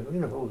area,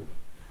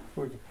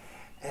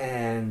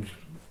 and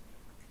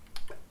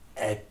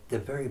at the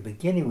very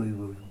beginning, we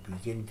were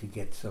beginning to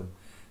get some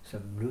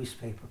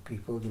newspaper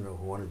people, who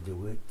wanted to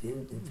do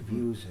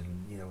interviews,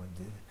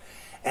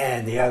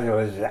 and the other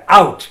was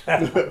out,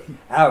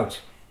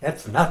 out.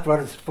 That's not what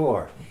it's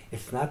for.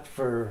 It's not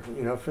for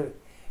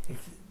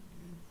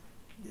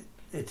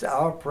it's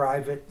our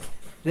private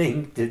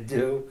thing to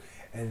do,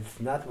 And it's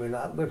not, we're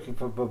not looking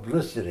for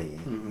publicity.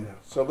 Mm-hmm. You know.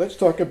 So let's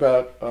talk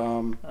about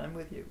I'm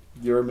with you.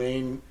 your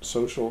main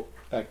social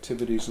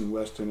activities in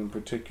Weston, in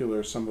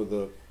particular some of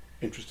the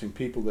interesting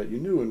people that you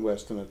knew in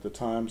Weston at the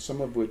time,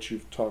 some of which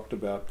you've talked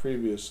about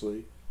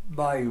previously.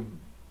 My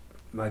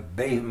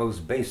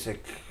most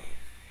basic,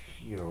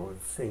 you know,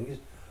 things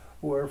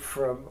were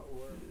from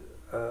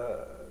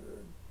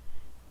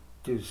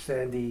to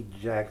Sandy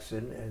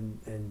Jackson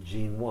and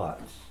Gene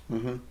Watts.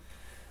 Mm-hmm.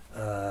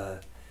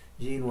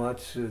 Gene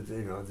Watts,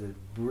 you know, the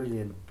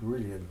brilliant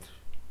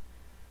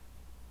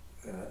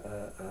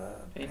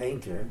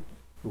painter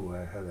who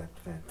had that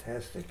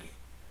fantastic,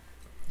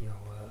 you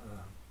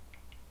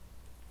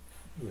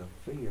know,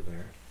 figure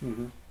there.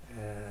 Mm-hmm.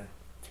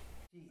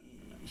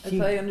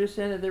 As I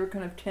understand it, they were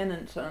kind of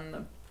tenants on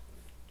the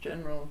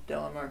general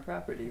Delamar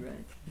property,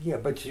 right? Yeah,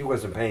 but she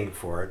wasn't paying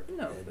for it.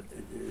 No, but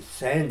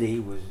Sandy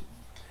was.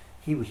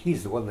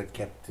 He's the one that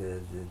kept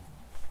the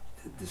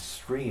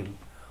stream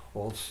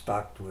all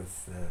stocked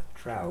with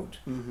trout.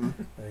 Mm-hmm.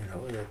 You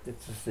know,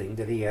 it's a thing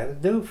that he had to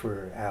do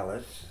for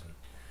Alice,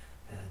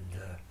 and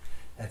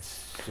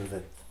that's so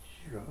that,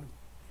 you know,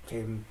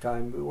 came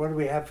time. What do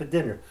we have for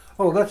dinner?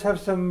 Oh, let's have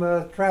some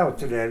trout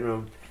today.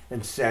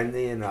 And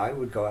Sandy and I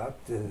would go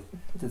out to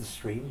the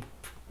stream,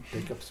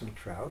 pick up some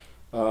trout.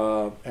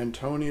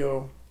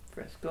 Antonio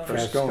Frescone.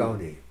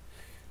 Frescone.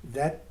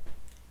 That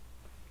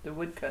The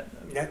woodcut.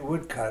 that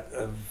woodcut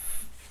of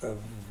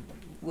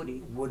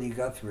Woody.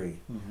 Guthrie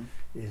Mm-hmm.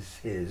 is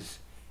his.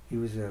 He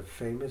was a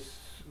famous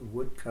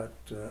woodcut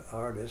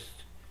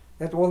artist.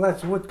 That's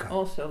woodcut.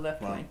 Also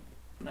left Wow. wing.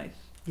 Nice.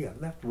 Yeah,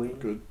 left wing.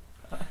 Good.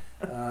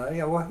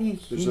 Yeah, well,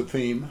 There's a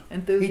theme.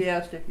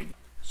 Enthusiastic.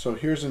 So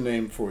here's a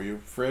name for you,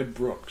 Fred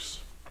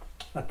Brooks.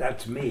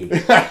 That's me. Oh,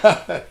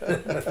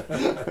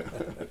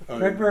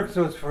 Fred Brooks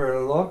was for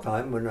a long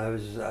time when I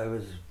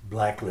was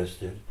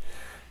blacklisted,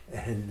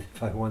 and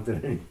if I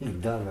wanted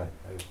anything done, I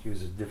would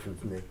use a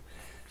different name.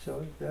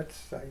 So I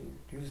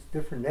used a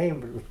different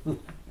name.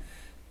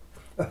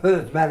 As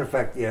a matter of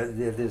fact, yeah,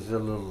 there's a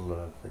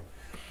little thing.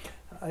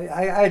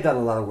 I had done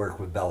a lot of work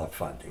with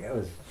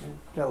Belafonte.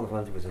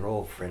 Belafonte was an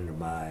old friend of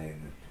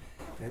mine,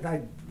 and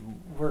I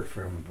worked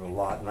for him a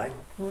lot, and I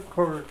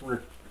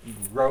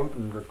wrote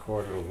and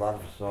recorded a lot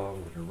of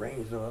songs and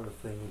arranged a lot of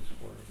things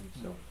for him.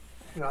 So,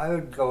 you know, I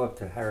would go up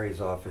to Harry's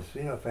office.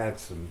 You know, if I had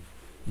some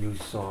new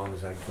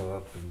songs, I'd go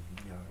up and,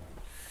 you know,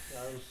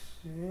 I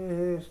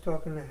was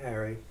talking to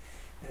Harry,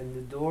 and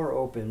the door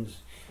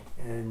opens,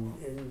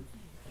 and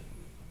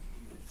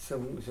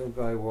some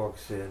guy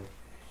walks in.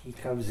 He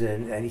comes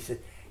in and he said,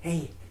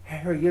 "Hey,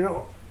 Harry, you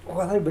know,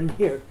 while I've been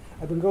here,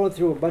 I've been going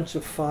through a bunch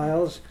of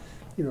files,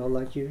 you know,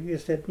 like you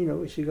said, you know,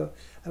 we should go.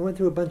 I went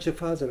through a bunch of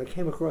files and I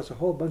came across a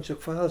whole bunch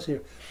of files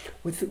here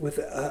with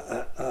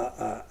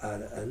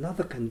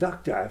another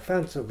conductor. I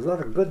found a lot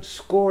of good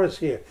scores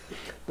here,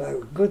 by a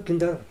good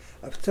conductor,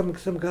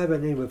 some guy by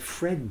the name of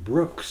Fred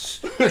Brooks."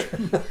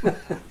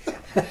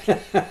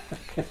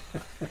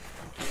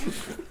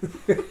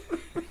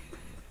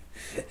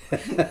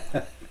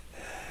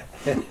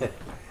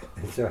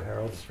 And so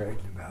Harold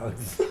straightened him out and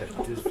said,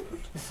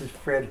 "This is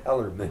Fred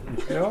Hellerman."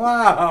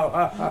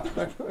 Wow.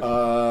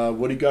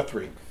 Woody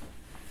Guthrie.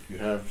 You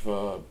have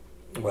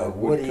Well,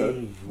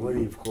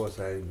 Woody, of course,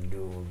 I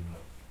knew him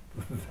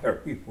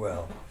very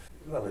well.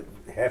 Well,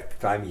 half the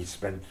time he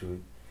spent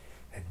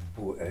at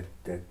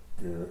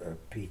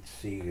Pete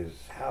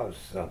Seeger's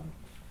house on,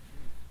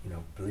 you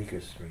know,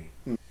 Bleecker Street.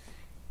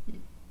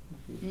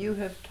 You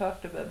have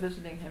talked about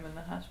visiting him in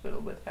the hospital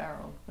with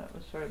Harold. That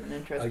was sort of an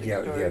interesting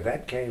story. Yeah,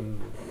 that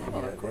came. Oh,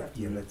 of course.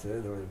 There was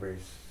very,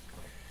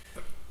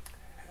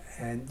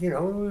 and you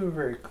know, we were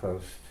very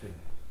close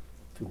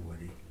to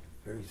Woody.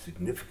 Very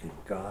significant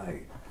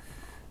guy.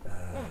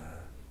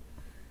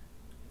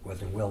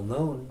 Wasn't well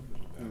known.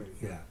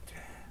 Yeah.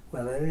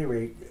 Well, at any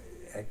rate,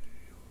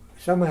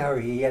 somehow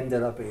he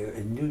ended up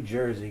in New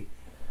Jersey,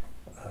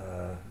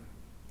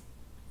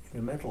 in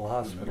a mental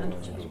hospital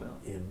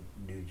in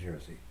New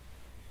Jersey.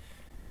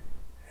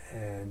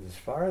 And as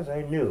far as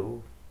I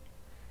knew,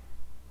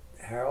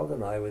 Harold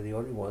and I were the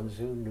only ones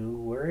who knew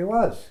where he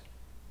was.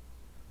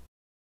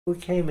 We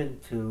came in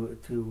to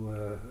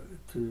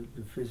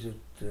visit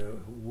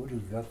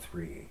Woody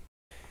Guthrie.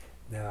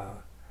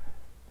 Now,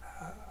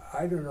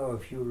 I don't know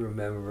if you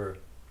remember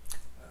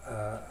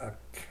a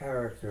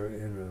character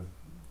in a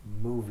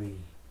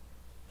movie,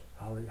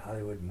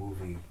 Hollywood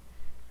movie.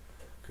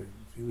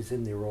 He was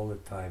in there all the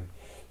time.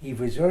 He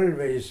was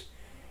always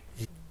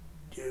the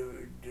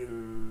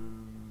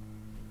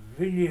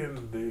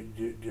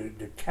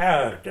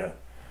character,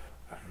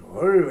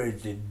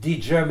 always the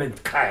German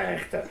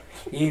character.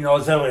 He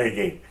knows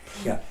everything.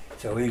 Yeah.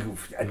 So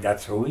and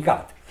that's who we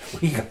got.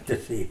 We got to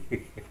see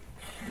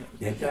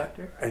the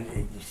doctor.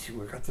 And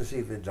we got to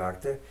see the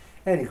doctor,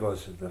 and he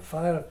goes to the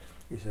file.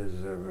 He says,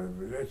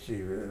 "Let's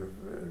see.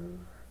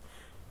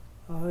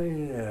 Oh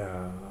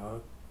yeah,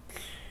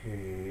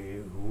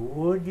 okay.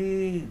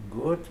 Woody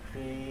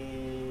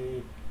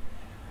Guthrie.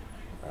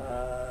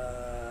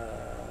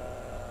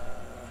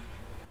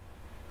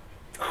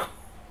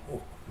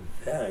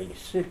 very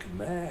sick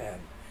man.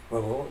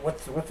 Well,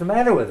 what's the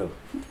matter with him?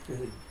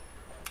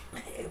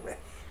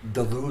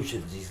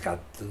 Delusions. He's got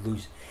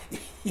delusions.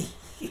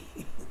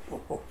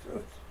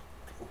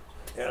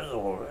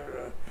 Terrible.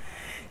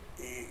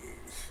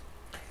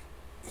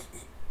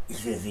 He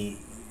says he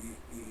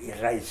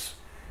writes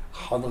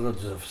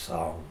hundreds of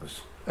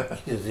songs.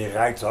 He says he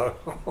writes all.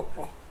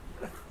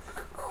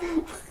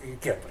 He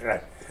can't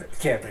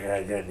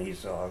write any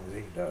songs.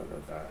 He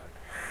doesn't.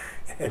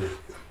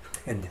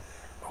 And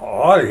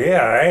oh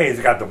yeah, hey,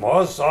 he's got the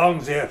most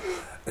songs here.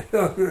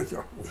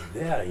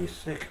 Very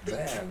sick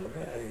man,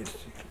 very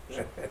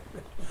sick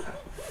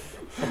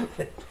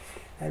man.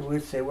 I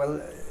would say,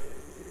 well,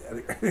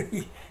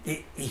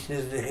 he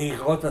says that he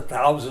wrote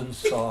 1,000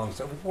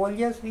 songs. I said, well,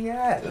 yes, he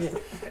has.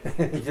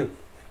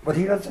 But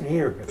he doesn't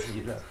hear it,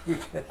 you know.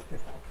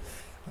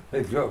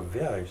 You're a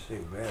very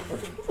sick man.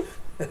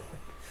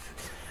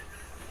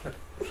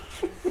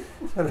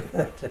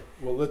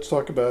 Well, let's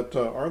talk about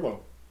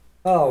Arlo.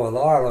 Oh, well,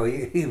 Arlo,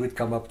 he would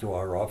come up to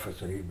our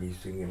office and he'd be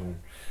singing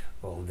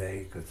all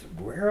day, because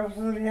where else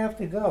did he have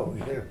to go?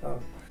 You know?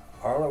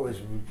 Arlo was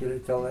going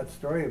to tell that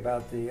story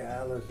about the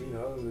Alice, you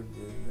know,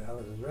 the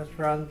Alice's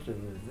restaurant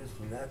and this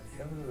and that,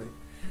 the other thing.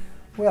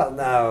 Well,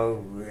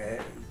 now,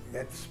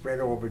 that's spread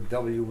over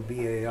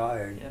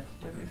WBAI,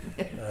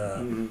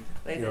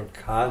 you know,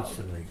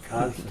 constantly.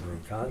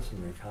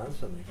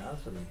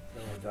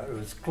 It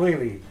was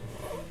clearly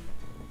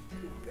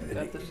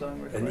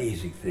an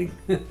easy thing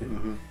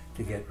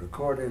to get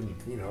recorded,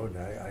 you know, and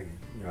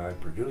I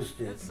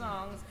produced it. This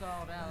song is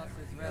called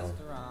Alice's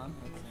Restaurant.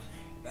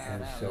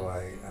 And so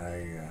I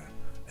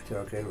said,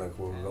 okay, look,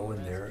 we'll go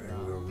in there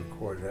and we'll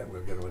record that.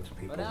 We'll get a bunch of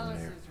people in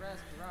there.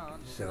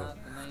 So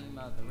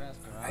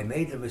I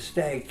made the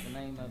mistake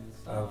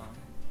of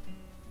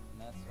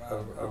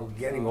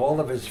getting all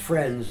of his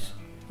friends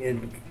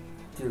into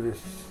this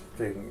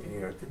thing,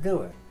 you know, to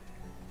do it.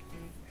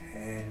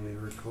 And we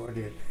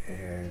recorded,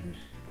 and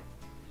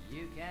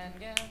you can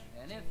get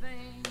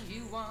anything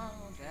you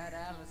want at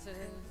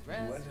Alice's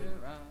Restaurant.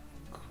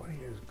 quite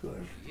as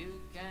good.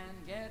 You can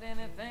get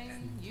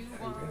anything you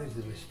want. I realized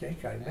the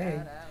mistake I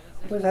made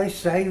was I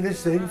sang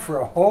this thing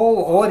for a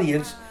whole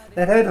audience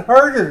that had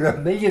heard it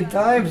 1,000,000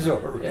 times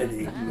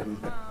already.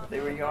 They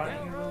were yawning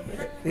a little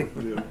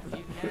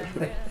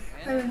bit.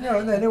 I don't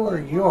know, they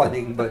weren't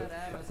yawning, but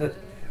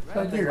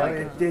you know,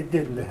 it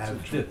didn't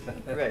have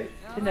Right.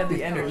 Didn't have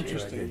the energy.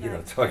 You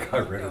know, so I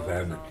got rid of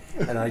them,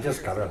 and I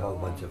just got a whole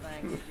bunch of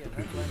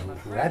people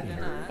who hadn't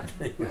heard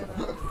it. You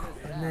know.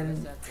 And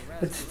then,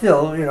 but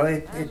still, you know,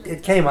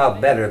 it came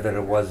out better than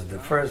it was the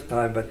first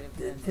time, but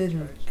it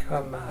didn't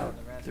come out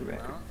The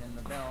record.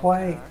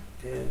 quite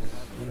as,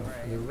 you know,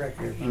 the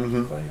record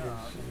quite as.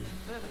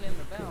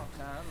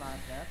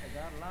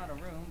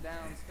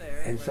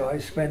 And so I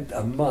spent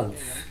a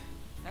month,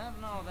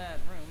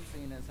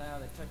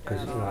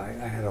 because, you know,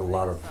 I had a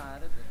lot of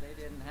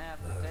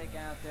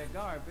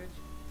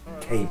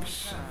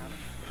tapes.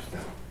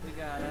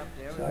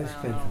 So I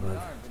spent a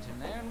month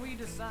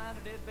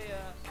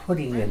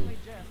putting in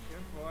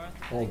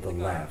all the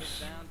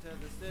laughs.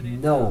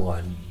 No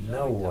one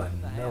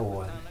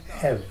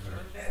ever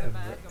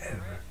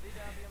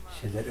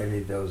said that any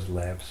of those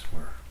laughs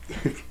were.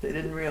 They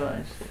didn't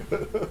realize.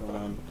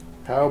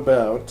 How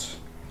about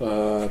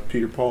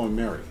Peter, Paul, and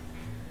Mary?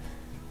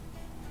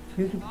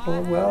 Peter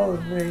Paul, well,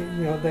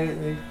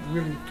 they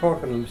really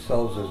talk of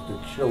themselves as the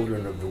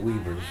children of the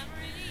Weavers,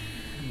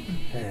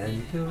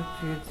 and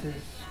it's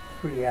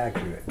pretty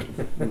accurate.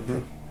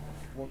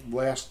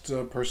 Last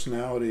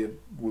personality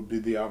would be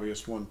the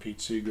obvious one, Pete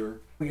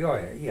Seeger. Oh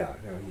yeah.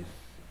 No,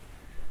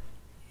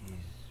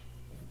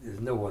 there's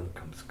no one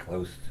comes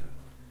close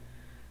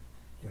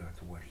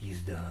to what he's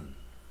done.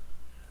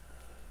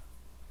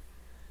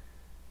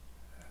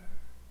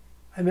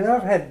 I mean,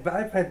 I've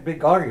had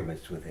big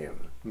arguments with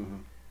him.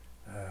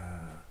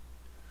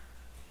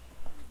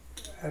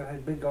 I've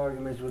had big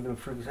arguments with him,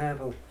 for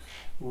example,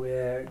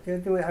 where I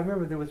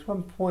remember there was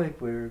one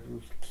point where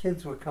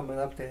kids were coming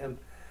up to him,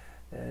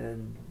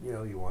 and you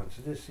know, he wants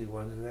this, he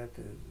wants that,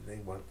 they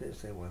want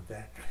this, they want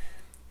that,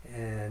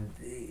 and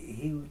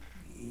he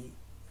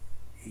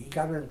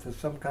got into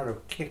some kind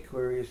of kick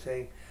where he was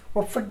saying,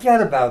 well,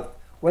 forget about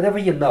whatever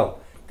you know,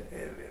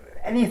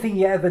 anything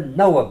you ever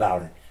know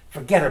about it,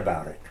 forget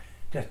about it,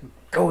 just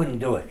go and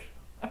do it,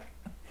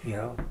 you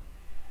know.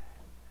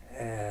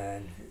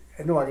 And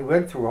he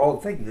went through a whole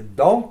thing.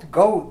 Don't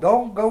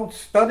go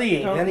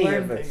studying any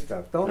of that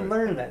stuff. Don't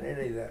learn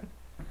any of that.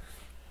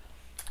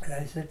 And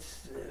I said,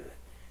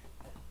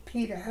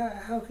 Peter,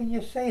 how can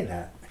you say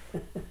that?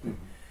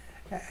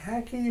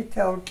 How can you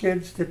tell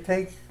kids to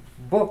take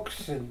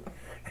books and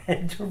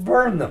to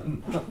burn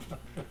them?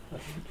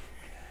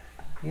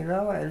 You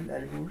know, and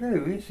really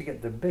we used to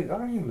get the big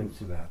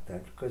arguments about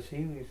that, because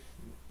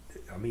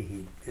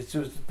this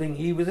was the thing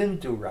he was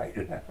into right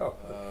now.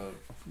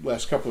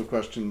 Last couple of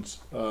questions.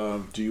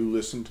 Do you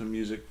listen to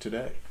music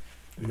today?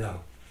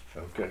 No.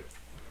 Okay.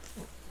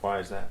 Why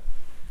is that?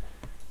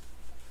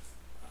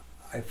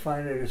 I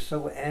find it is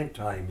so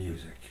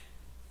anti-music.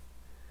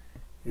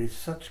 It is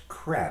such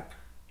crap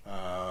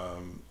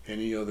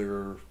Any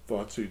other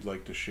thoughts you'd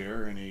like to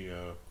share? Any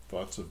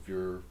thoughts of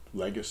your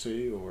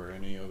legacy or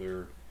any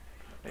other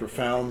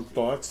profound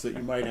thoughts that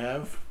you might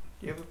have?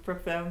 Do you have a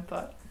profound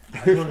thought?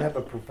 I don't have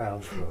a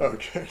profound thought.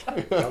 Okay.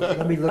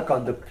 Let me look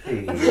on the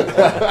page.